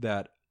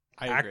that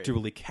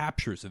actively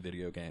captures a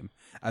video game,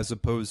 as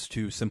opposed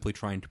to simply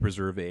trying to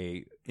preserve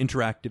a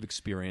interactive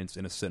experience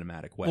in a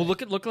cinematic way. Well,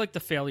 look like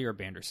the failure of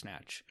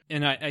Bandersnatch.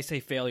 And I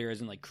say failure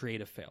as in like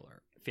creative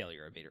failure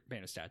of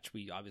Bandersnatch.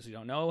 We obviously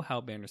don't know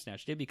how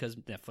Bandersnatch did because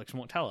Netflix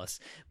won't tell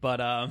us.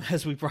 But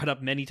as we brought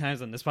up many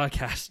times on this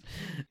podcast,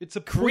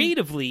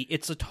 creatively,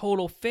 it's a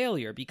total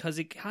failure because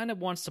it kind of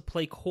wants to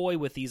play coy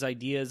with these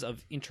ideas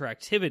of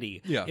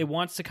interactivity. Yeah. It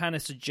wants to kind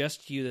of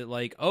suggest to you that,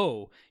 like,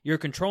 oh, you're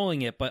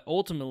controlling it, but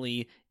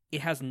ultimately it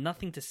has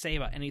nothing to say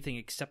about anything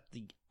except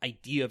the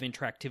idea of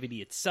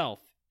interactivity itself,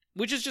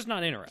 which is just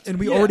not interesting. And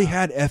we already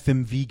had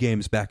FMV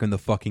games back in the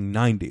fucking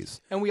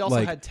 90s. And we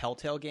also had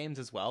Telltale games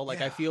as well. Like,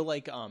 I feel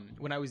like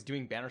when I was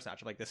doing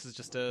Bandersnatch, I'm like, this is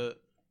just a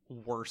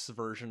worse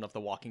version of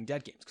the Walking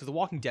Dead games. Because the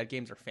Walking Dead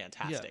games are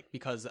fantastic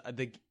because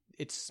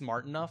it's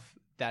smart enough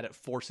that it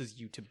forces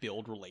you to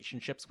build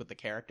relationships with the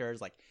characters.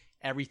 Like,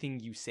 everything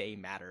you say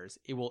matters.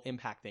 It will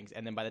impact things.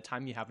 And then by the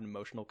time you have an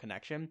emotional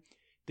connection,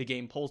 the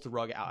game pulls the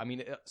rug out. I mean,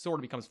 it sort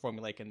of becomes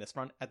formulaic in this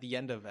front. At the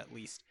end of at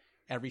least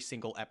every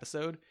single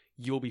episode,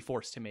 you'll be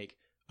forced to make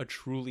a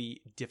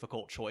truly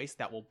difficult choice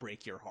that will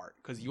break your heart,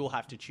 because you will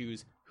have to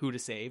choose who to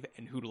save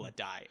and who to let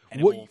die,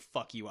 and it will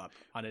fuck you up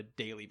on a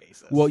daily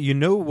basis. Well, you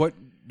know where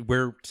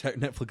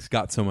Netflix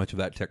got so much of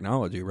that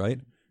technology, right?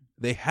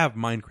 They have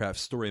Minecraft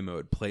story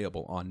mode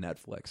playable on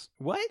Netflix.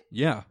 What?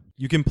 Yeah.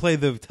 You can play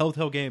the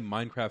Telltale game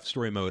Minecraft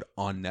story mode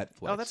on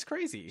Netflix. Oh, that's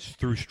crazy.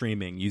 Through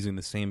streaming, using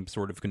the same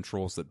sort of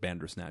controls that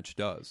Bandersnatch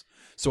does.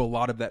 So a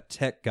lot of that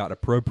tech got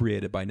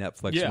appropriated by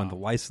Netflix when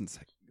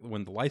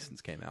the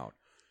license came out.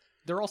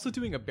 They're also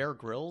doing a Bear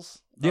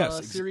Grylls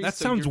series. That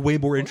sounds way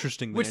more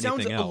interesting than anything else.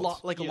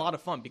 Which sounds a lot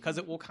of fun, because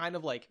it will kind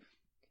of like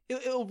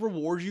it'll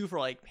reward you for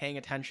like paying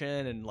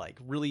attention and like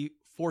really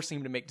forcing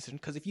him to make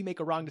decisions. Because if you make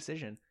a wrong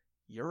decision,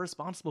 you're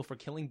responsible for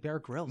killing Bear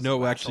Grylls.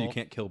 No, actually, you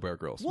can't kill Bear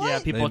Grylls. What? Yeah,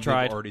 people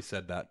tried. They've already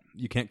said that.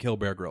 You can't kill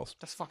Bear Grylls.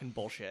 That's fucking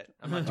bullshit.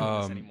 I'm not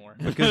doing this anymore.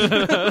 Because,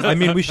 I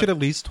mean, we should at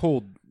least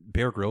hold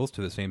Bear Grylls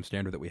to the same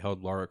standard that we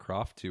held Lara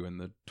Croft to in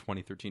the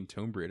 2013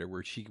 Tomb Raider,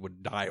 where she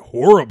would die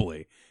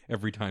horribly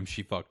every time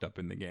she fucked up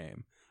in the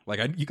game. Like,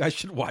 you guys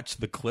should watch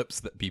the clips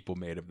that people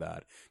made of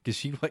that, because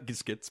she like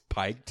just gets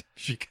piked.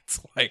 She gets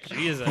like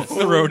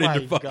thrown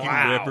into fucking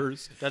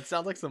rivers. That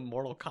sounds like some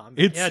Mortal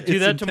Kombat. Do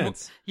that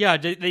intense.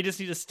 They just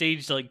need to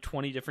stage like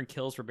 20 different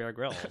kills for Bear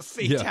Grylls.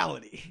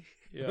 Fatality.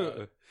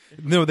 Yeah.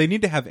 No, they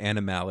need to have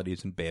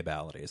animalities and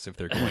babalities if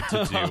they're going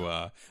to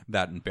do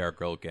that in Bear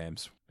Grylls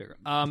games.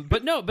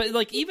 But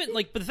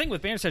the thing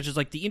with Bandersnatch is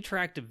like the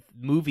interactive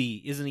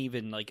movie isn't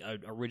even like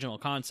an original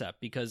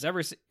concept, because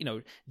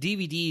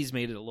DVDs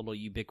made it a little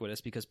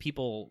ubiquitous because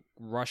people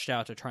rushed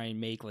out to try and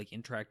make like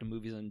interactive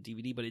movies on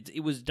DVD, but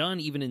it was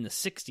done even in the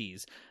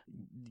 60s.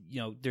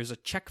 There's a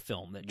Czech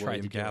film that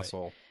tried to do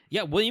it.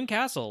 Yeah, William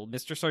Castle,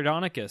 Mr.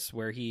 Sardonicus,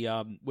 where he,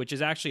 which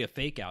is actually a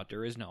fake out.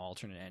 There is no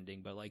alternate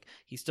ending, but like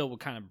he still would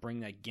kind of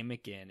bring that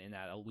gimmick in and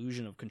that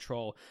illusion of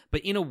control.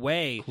 But in a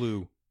way,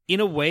 Clue. In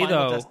a way,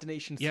 Final though,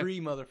 Destination 3,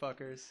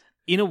 motherfuckers.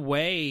 In a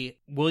way,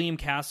 William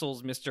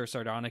Castle's Mr.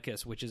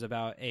 Sardonicus, which is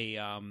about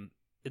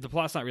the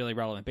plot's not really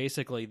relevant.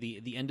 Basically,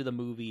 the end of the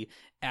movie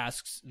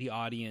asks the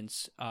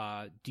audience,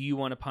 do you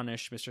want to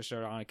punish Mr.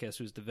 Sardonicus,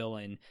 who's the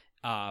villain,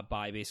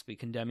 by basically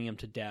condemning him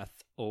to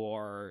death,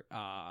 or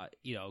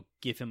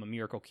give him a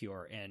miracle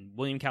cure? And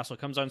William Castle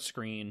comes on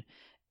screen,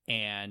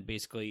 and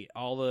basically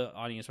all the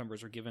audience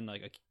members are given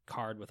like a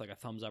card with like a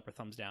thumbs up or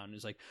thumbs down, and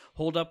he's like,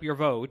 hold up your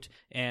vote.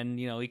 And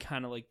he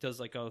kind of like does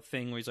like a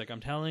thing where he's like,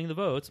 I'm telling the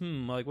votes,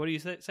 like, what do you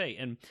say?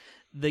 And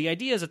the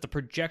idea is that the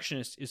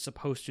projectionist is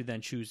supposed to then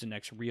choose the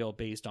next reel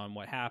based on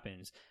what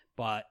happens,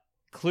 but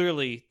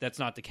clearly that's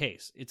not the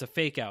case. It's a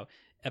fake out.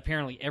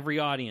 Apparently every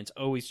audience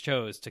always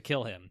chose to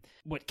kill him.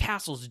 What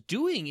Castle's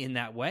doing in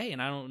that way,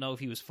 and I don't know if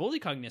he was fully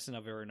cognizant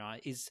of it or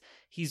not, is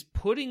he's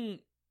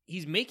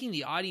making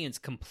the audience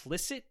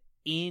complicit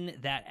in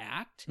that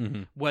act,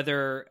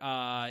 whether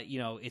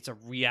it's a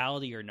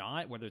reality or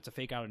not, whether it's a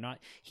fake out or not.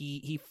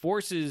 He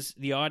forces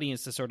the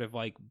audience to sort of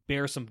like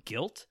bear some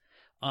guilt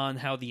on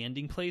how the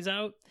ending plays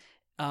out,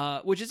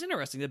 which is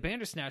interesting. That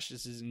Bandersnatch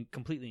is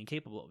completely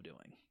incapable of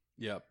doing.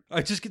 Yeah,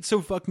 I just get so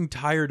fucking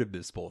tired of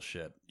this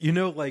bullshit.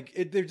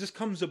 There just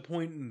comes a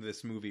point in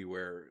this movie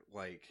where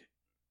like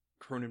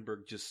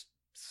Cronenberg just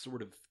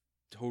sort of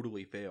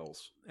totally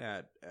fails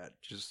at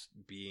just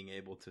being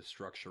able to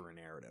structure a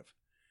narrative.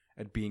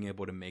 at being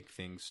able to make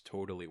things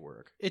totally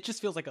work. It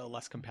just feels like a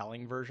less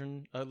compelling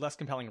version, a less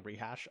compelling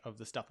rehash of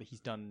the stuff that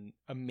he's done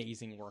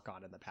amazing work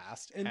on in the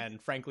past.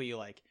 And frankly,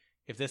 like,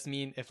 if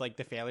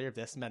the failure of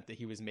this meant that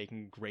he was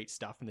making great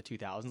stuff in the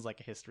 2000s,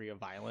 like A History of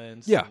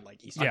Violence, yeah, and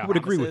like I would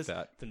agree with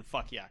that. Then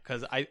fuck yeah,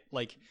 because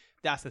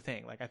that's the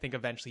thing. Like, I think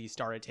eventually he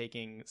started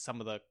taking some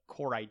of the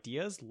core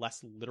ideas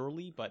less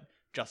literally, but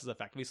just as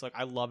effectively. So like,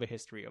 I love A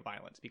History of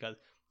Violence because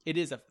it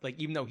is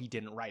even though he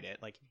didn't write it,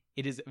 like,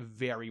 it is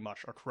very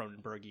much a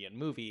Cronenbergian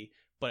movie,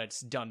 but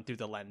it's done through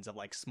the lens of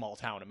like small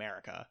town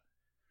America.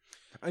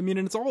 I mean,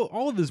 and it's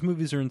all of his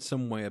movies are in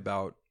some way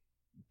about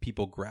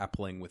people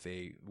grappling with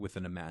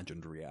an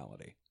imagined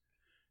reality.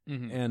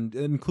 Mm-hmm. And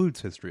it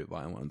includes History of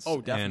Violence.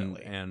 Oh,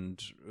 definitely.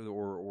 And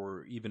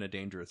or even A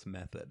Dangerous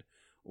Method,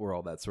 or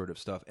all that sort of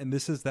stuff. And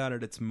this is that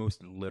at its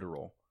most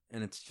literal.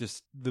 And it's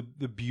just the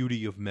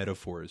beauty of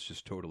metaphor is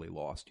just totally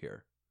lost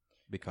here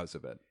because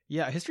of it.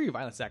 Yeah, History of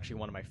Violence is actually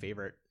one of my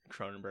favorite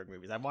Cronenberg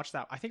movies. I've watched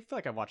that. I feel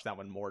like I've watched that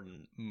one more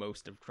than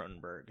most of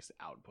Cronenberg's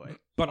output.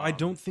 But I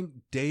don't think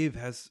Dave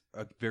has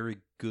a very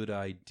good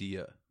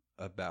idea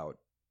about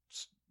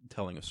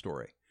telling a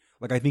story.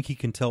 Like, I think he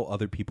can tell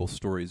other people's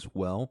stories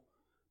well,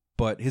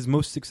 but his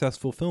most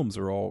successful films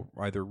are all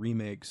either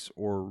remakes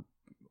or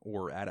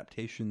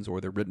adaptations,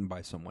 or they're written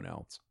by someone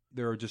else.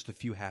 There are just a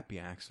few happy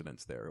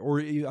accidents there. Or,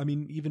 I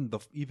mean,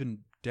 even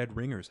Dead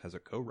Ringers has a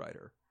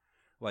co-writer.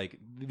 Like,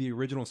 the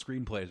original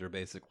screenplays are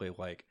basically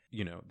like,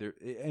 you know, they're,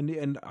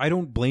 and I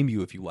don't blame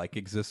you if you like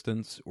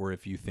EXISTENZ, or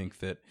if you think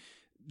that,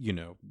 you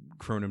know,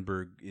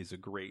 Cronenberg is a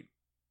great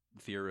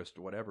theorist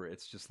or whatever.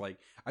 It's just like,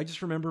 I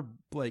just remember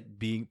like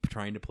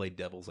trying to play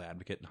devil's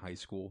advocate in high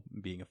school,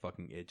 being a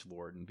fucking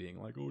edgelord and being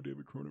like, oh,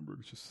 David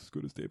Cronenberg is just as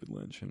good as David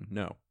Lynch. And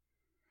no.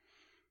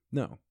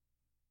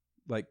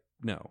 Like,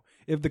 no.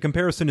 If the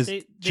comparison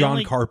is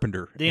John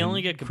Carpenter, they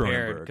only get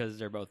compared because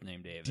they're both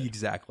named David.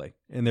 Exactly,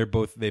 and they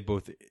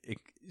both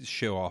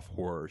show off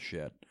horror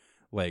shit,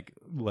 like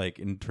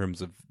in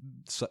terms of,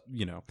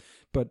 you know.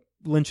 But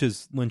Lynch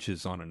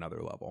is on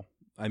another level.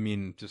 I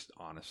mean, just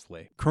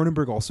honestly,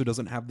 Cronenberg also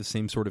doesn't have the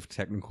same sort of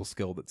technical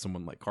skill that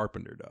someone like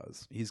Carpenter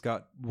does. He's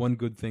got one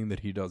good thing that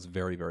he does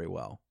very, very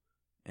well,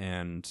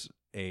 and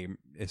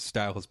his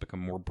style has become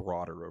more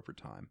broader over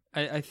time.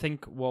 I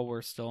think while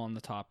we're still on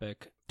the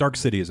topic, Dark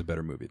City is a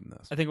better movie than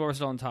this. I think while we're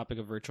still on the topic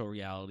of virtual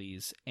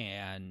realities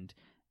and,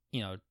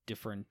 you know,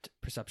 different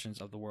perceptions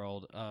of the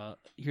world,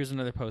 here's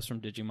another post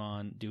from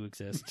Digimon Do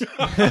Exist.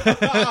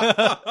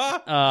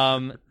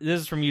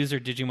 This is from user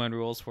Digimon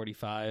Rules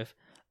 45.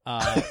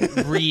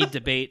 Read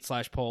debate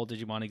 /poll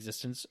Digimon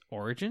existence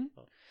origin.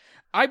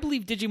 I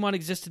believe Digimon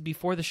existed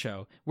before the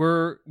show.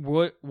 Where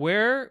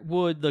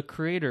would the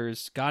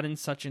creators gotten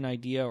such an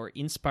idea or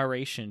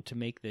inspiration to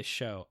make this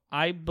show?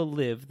 I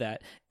believe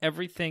that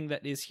everything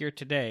that is here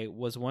today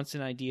was once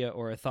an idea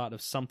or a thought of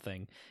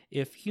something.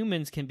 If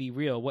humans can be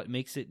real, what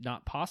makes it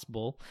not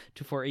possible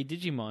for a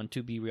Digimon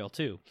to be real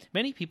too?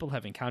 Many people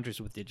have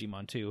encounters with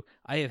Digimon too.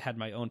 I have had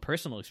my own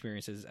personal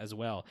experiences as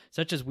well,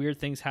 such as weird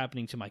things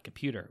happening to my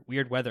computer,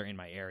 weird weather in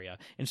my area,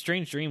 and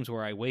strange dreams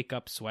where I wake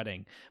up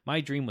sweating.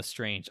 My dream was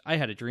strange. I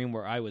had a dream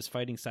where I was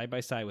fighting side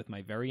by side with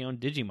my very own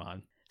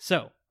Digimon.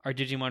 So, are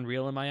Digimon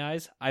real in my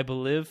eyes? I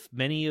believe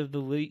many of the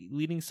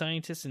leading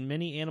scientists and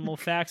many animal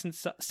facts and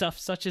stuff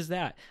such as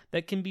that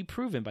can be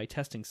proven by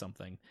testing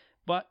something.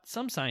 But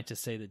some scientists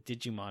say that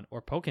Digimon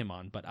or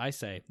Pokemon, but I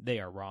say they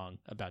are wrong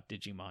about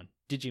Digimon.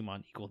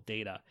 Digimon equal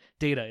data.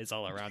 Data is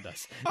all around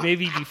us.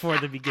 Maybe before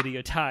the beginning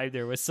of time,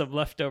 there was some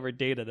leftover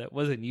data that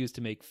wasn't used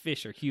to make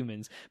fish or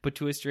humans, but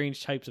to a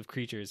strange types of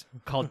creatures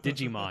called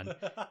Digimon.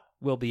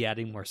 We'll be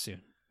adding more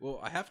soon. Well,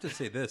 I have to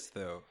say this,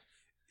 though.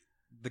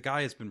 The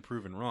guy has been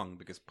proven wrong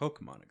because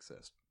Pokemon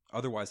exist.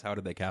 Otherwise, how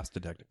did they cast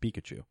Detective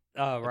Pikachu?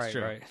 Oh, right.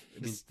 I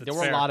mean, there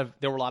were a lot of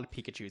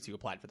Pikachus who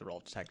applied for the role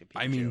of Detective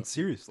Pikachu. I mean,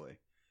 seriously.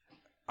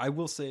 I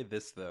will say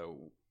this,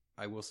 though.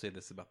 I will say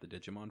this about the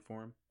Digimon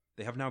form.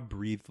 They have now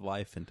breathed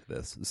life into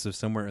this. So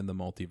somewhere in the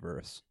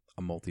multiverse,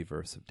 a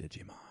multiverse of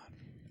Digimon.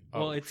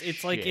 Well,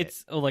 it's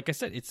like I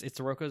said, it's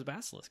Roko's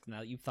Basilisk. Now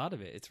that you've thought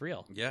of it, it's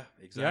real. Yeah,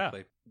 exactly.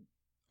 Yeah.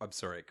 I'm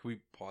sorry. Can we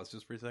pause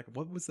just for a second?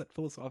 What was that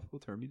philosophical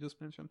term you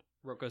just mentioned?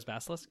 Roko's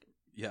Basilisk?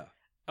 Yeah.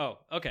 Oh,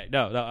 okay.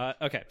 No.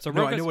 Okay. So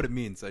no, I know what it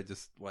means. I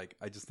just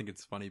think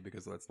it's funny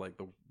because that's like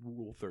the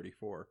Rule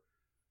 34.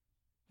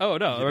 Oh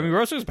no! I mean,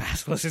 Roko's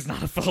Basilisk is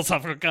not a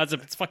philosophical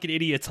concept. It's fucking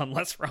idiots on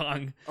Less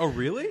Wrong. Oh,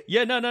 really?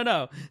 Yeah.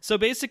 No. So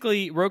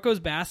basically, Roko's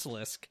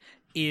Basilisk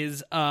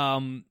is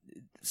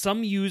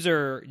some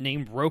user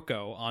named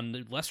Roko on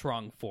the Less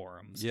Wrong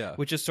forums. Yeah.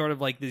 Which is sort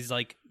of like these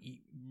like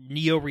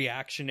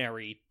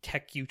neo-reactionary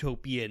tech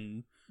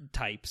utopian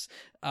types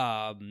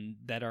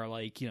that are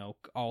like, you know,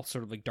 all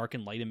sort of like Dark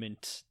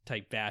Enlightenment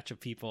type batch of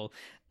people.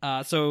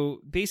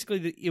 So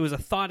basically, it was a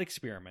thought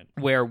experiment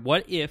where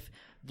what if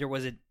there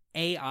was an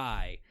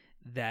AI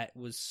that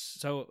was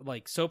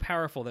so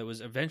powerful that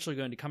was eventually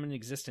going to come into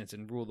existence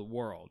and rule the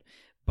world.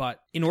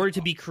 But in order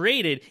to be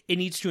created, it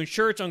needs to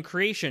ensure its own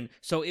creation,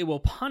 so it will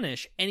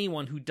punish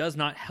anyone who does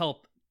not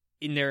help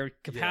in their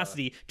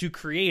capacity to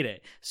create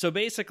it. So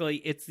basically,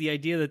 it's the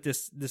idea that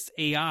this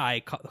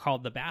AI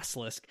called the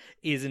Basilisk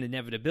is an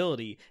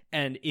inevitability,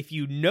 and if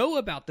you know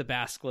about the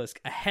Basilisk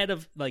ahead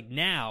of like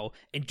now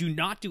and do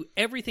not do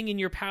everything in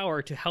your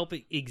power to help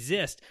it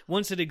exist,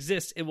 once it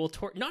exists, it will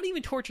not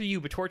even torture you,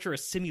 but torture a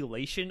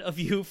simulation of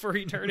you for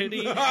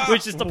eternity,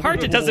 which is the part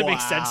that doesn't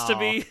make sense to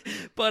me.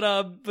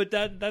 But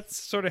that's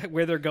sort of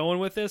where they're going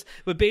with this.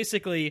 But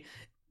basically,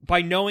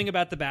 by knowing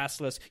about the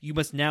Basilisk, you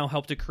must now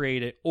help to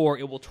create it, or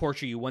it will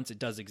torture you once it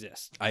does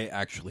exist. I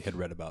actually had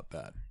read about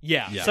that.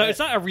 Yeah. So it's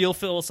not a real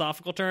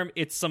philosophical term.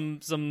 It's some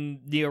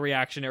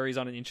neo-reactionaries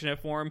on an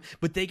internet forum,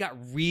 but they got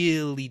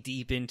really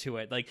deep into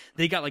it. Like,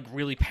 they got like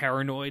really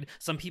paranoid.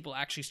 Some people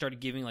actually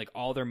started giving like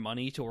all their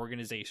money to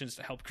organizations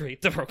to help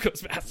create the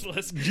Roko's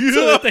Basilisk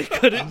so that they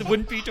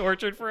wouldn't be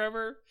tortured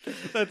forever.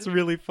 That's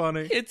really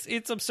funny.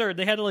 It's absurd.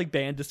 They had a like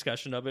ban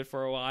discussion of it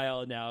for a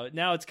while.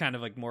 Now it's kind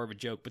of like more of a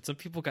joke, but some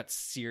people got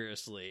seriously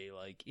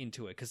like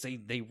into it because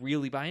they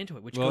really buy into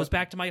it, which goes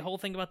back to my whole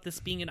thing about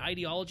this being an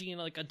ideology and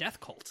like a death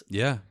cult.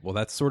 Yeah, well,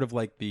 that's sort of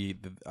like the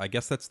I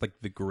guess that's like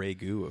the gray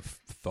goo of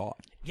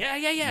thought.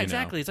 Yeah,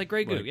 exactly. It's like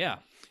gray goo. Like, yeah,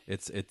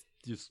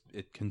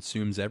 it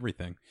consumes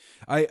everything.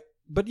 I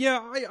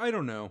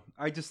don't know.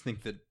 I just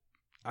think that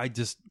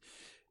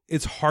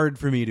it's hard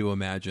for me to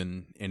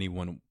imagine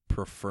anyone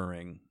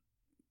preferring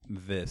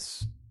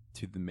this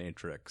to the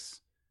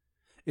Matrix.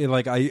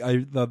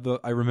 I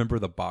remember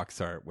the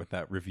box art with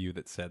that review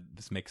that said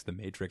this makes the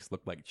Matrix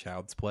look like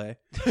child's play.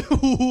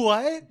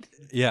 What?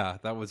 Yeah,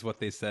 that was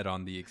what they said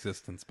on the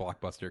EXISTENZ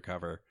blockbuster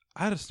cover.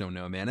 I just don't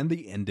know, man. And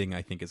the ending,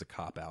 I think, is a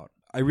cop-out.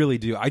 I really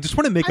do. I just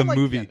want to make a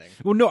movie.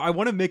 Well, no, I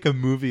want to make a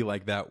movie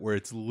like that where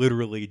it's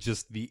literally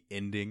just the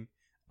ending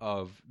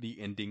of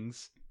the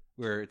endings,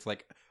 where it's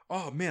like,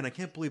 oh man, I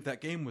can't believe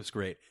that game was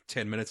great.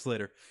 10 minutes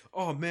later,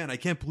 oh man, I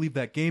can't believe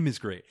that game is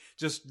great.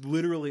 Just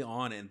literally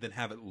on and then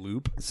have it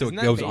loop so Isn't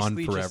it goes that on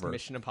basically forever. Just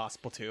Mission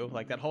Impossible 2?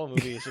 Like that whole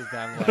movie is just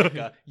them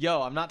like,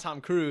 yo, I'm not Tom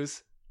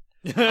Cruise.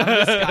 I'm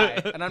this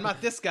guy, and I'm not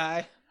this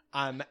guy.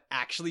 I'm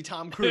actually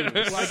Tom Cruise.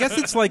 Well, I guess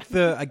it's like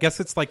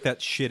that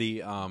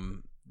shitty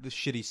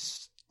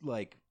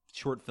like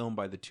short film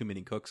by the Too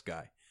Many Cooks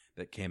guy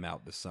that came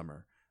out this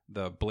summer.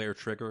 The Blair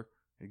Trigger.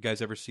 You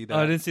guys ever see that? Oh,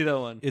 I didn't see that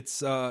one.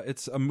 It's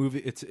a movie.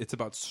 It's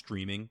about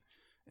streaming,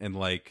 and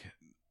like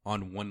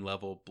on one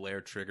level,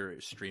 Blair Trigger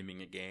is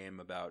streaming a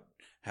game about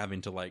having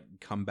to like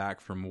come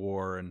back from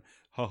war and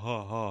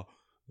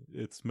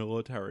it's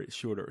military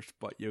shooters,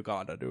 but you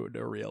gotta do the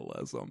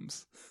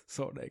realisms.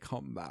 So they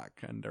come back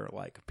and they're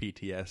like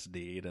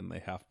PTSD'd and they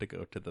have to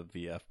go to the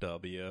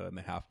VFW and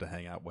they have to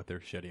hang out with their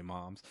shitty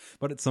moms.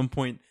 But at some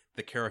point,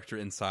 the character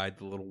inside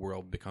the little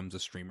world becomes a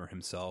streamer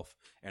himself,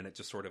 and it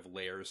just sort of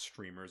layers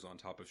streamers on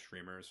top of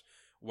streamers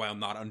while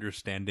not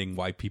understanding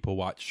why people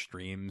watch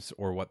streams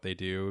or what they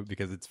do,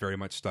 because it's very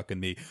much stuck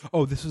in the,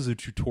 oh, this is a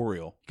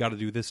tutorial. Gotta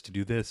do this to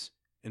do this,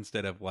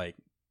 instead of like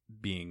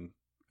being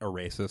a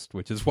racist,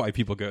 which is why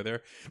people go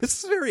there.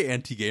 This is very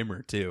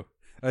anti-gamer too.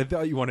 I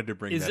thought you wanted to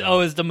bring that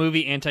up. Is the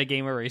movie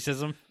anti-gamer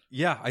racism?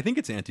 Yeah, I think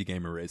it's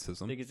anti-gamer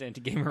racism. I think it's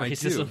anti-gamer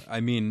racism. I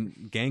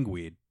mean,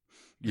 gangweed.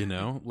 You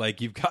know,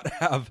 like you've got to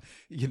have.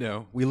 You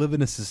know, we live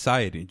in a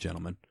society,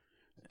 gentlemen,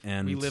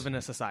 and we live in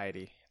a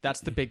society.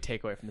 That's the big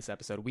takeaway from this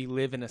episode. We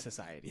live in a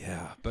society.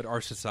 Yeah, but our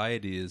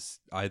society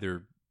is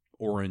either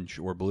orange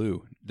or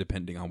blue,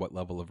 depending on what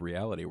level of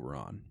reality we're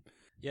on.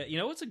 Yeah, you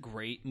know what's a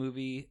great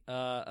movie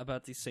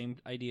about these same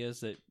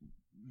ideas that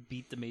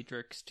beat The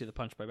Matrix to the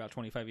punch by about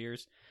 25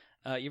 years?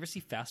 You ever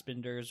see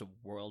Fassbinder's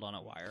World on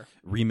a Wire?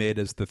 Remade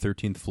as The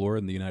 13th Floor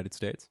in the United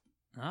States.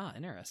 Ah,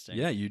 interesting.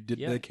 Yeah, you did.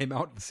 Yeah. They came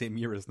out the same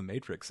year as The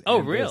Matrix. Oh,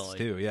 and really? This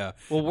too, yeah.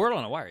 Well, World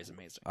on a Wire is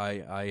amazing.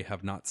 I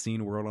have not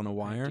seen World on a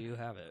Wire. I do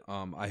have it.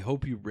 I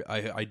hope you.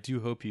 I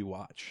do hope you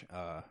watch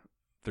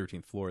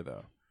 13th Floor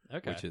though.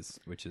 Okay.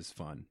 Which is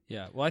fun.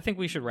 Yeah. Well, I think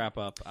we should wrap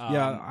up.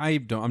 Yeah,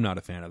 I'm not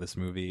a fan of this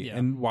movie,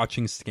 and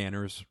watching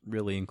Scanners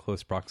really in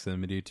close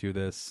proximity to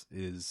this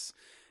is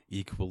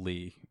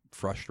equally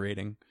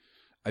frustrating.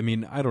 I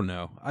mean, I don't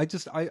know. I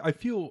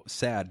feel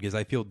sad because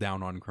I feel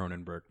down on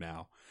Cronenberg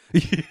now.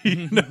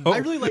 You know? I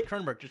really like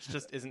Cronenberg. It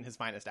just isn't his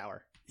finest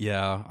hour.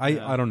 Yeah,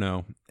 I don't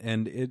know,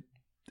 and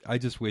I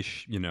just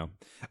wish, you know,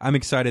 I'm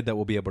excited that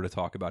we'll be able to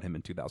talk about him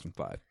in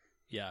 2005.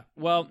 Yeah.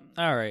 Well,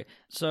 all right.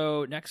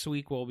 So next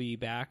week we'll be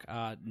back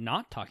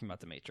not talking about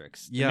The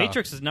Matrix. Yeah. The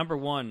Matrix is number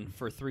 1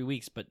 for 3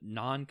 weeks, but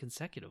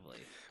non-consecutively.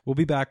 We'll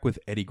be back with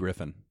Eddie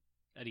Griffin.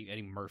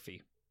 Eddie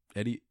Murphy.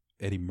 Eddie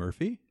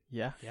Murphy?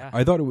 Yeah.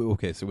 I thought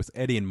okay, so it was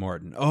Eddie and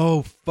Martin.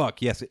 Oh,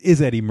 fuck. Yes, it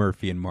is Eddie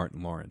Murphy and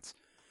Martin Lawrence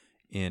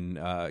in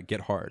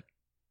Get Hard.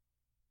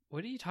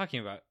 What are you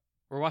talking about?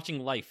 We're watching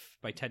Life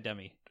by Ted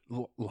Demme.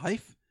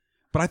 Life?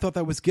 But I thought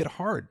that was Get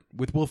Hard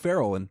with Will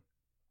Ferrell and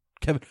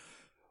Kevin.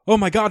 Oh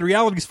my God,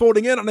 reality's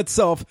folding in on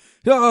itself.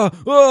 Take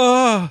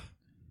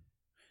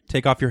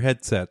off your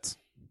headsets.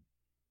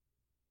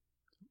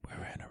 We're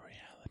in a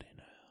reality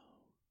now.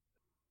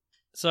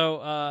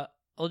 So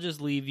I'll just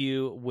leave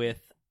you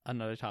with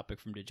another topic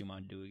from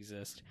Digimon Do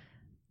Exist.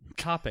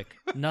 Topic: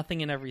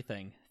 Nothing and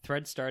everything.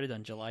 Thread started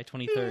on July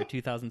 23rd,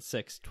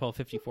 2006,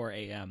 12:54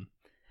 a.m.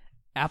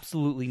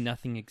 Absolutely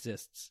nothing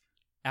exists.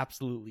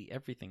 Absolutely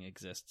everything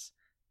exists.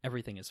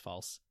 Everything is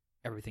false.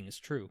 Everything is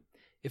true.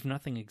 If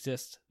nothing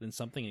exists, then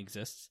something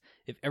exists.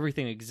 If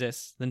everything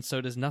exists, then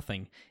so does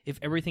nothing. If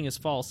everything is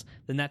false,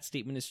 then that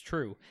statement is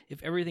true.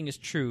 If everything is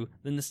true,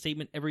 then the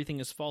statement everything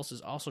is false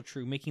is also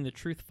true, making the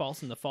truth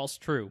false and the false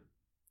true.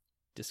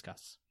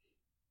 Discuss.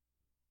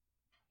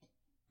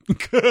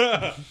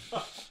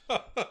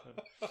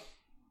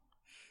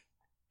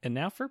 And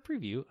now for a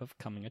preview of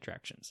coming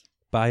attractions.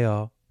 Bye,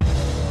 y'all.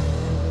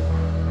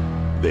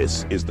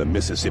 This is the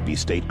Mississippi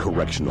State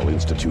Correctional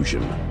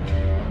Institution,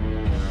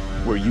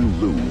 where you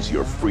lose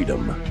your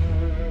freedom,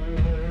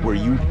 where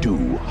you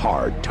do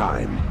hard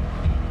time.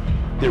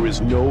 There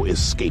is no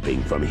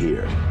escaping from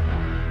here.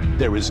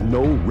 There is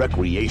no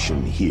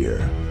recreation here.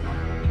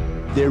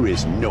 There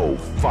is no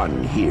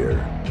fun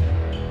here.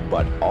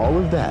 But all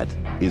of that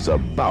is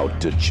about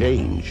to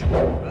change.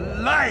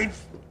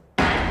 Life?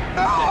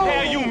 What the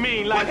hell you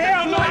mean, life?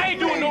 Hell no, I ain't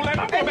doing no life.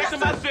 I'm going back to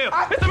my cell.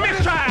 It's a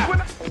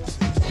mistrial.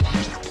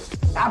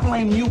 I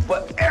blame you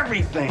for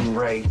everything,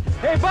 Ray.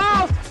 Hey,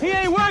 boss, he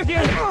ain't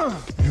working.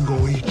 You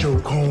gonna eat your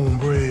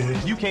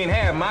cornbread? You can't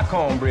have my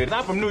cornbread.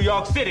 I'm from New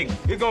York City.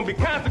 There's gonna be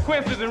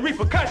consequences and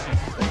repercussions.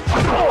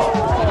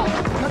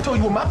 I told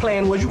you what my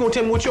plan was. You gonna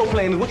tell me what your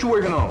plan is? What you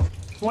working on?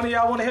 One of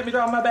y'all want to help me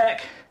drive my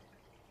back?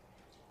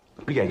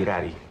 We gotta get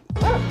out of here.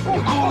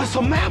 You call this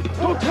a map?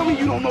 Don't tell me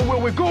you don't know where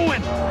we're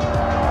going.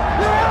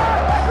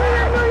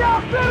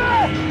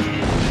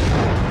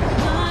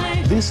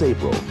 This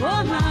April,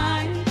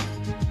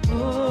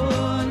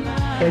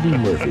 Eddie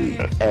Murphy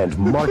and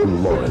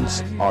Martin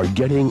Lawrence are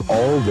getting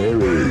all there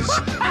is.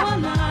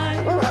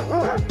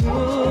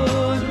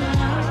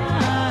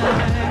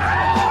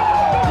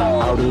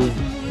 Out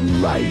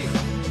of life.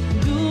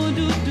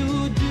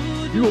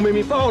 You gonna make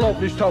me fall off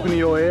this talking to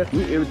your ass.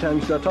 Every time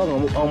you start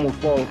talking, I almost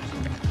fall.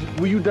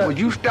 Will you done? Will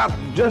you stop?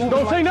 Just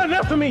don't say nothing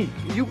else to me.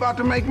 You about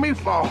to make me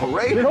fall,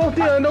 Ray. Then hold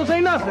still and don't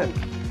say nothing.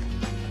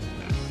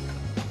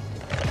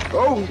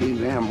 Oh,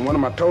 damn, one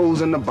of my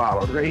toes in the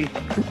bottle, Ray.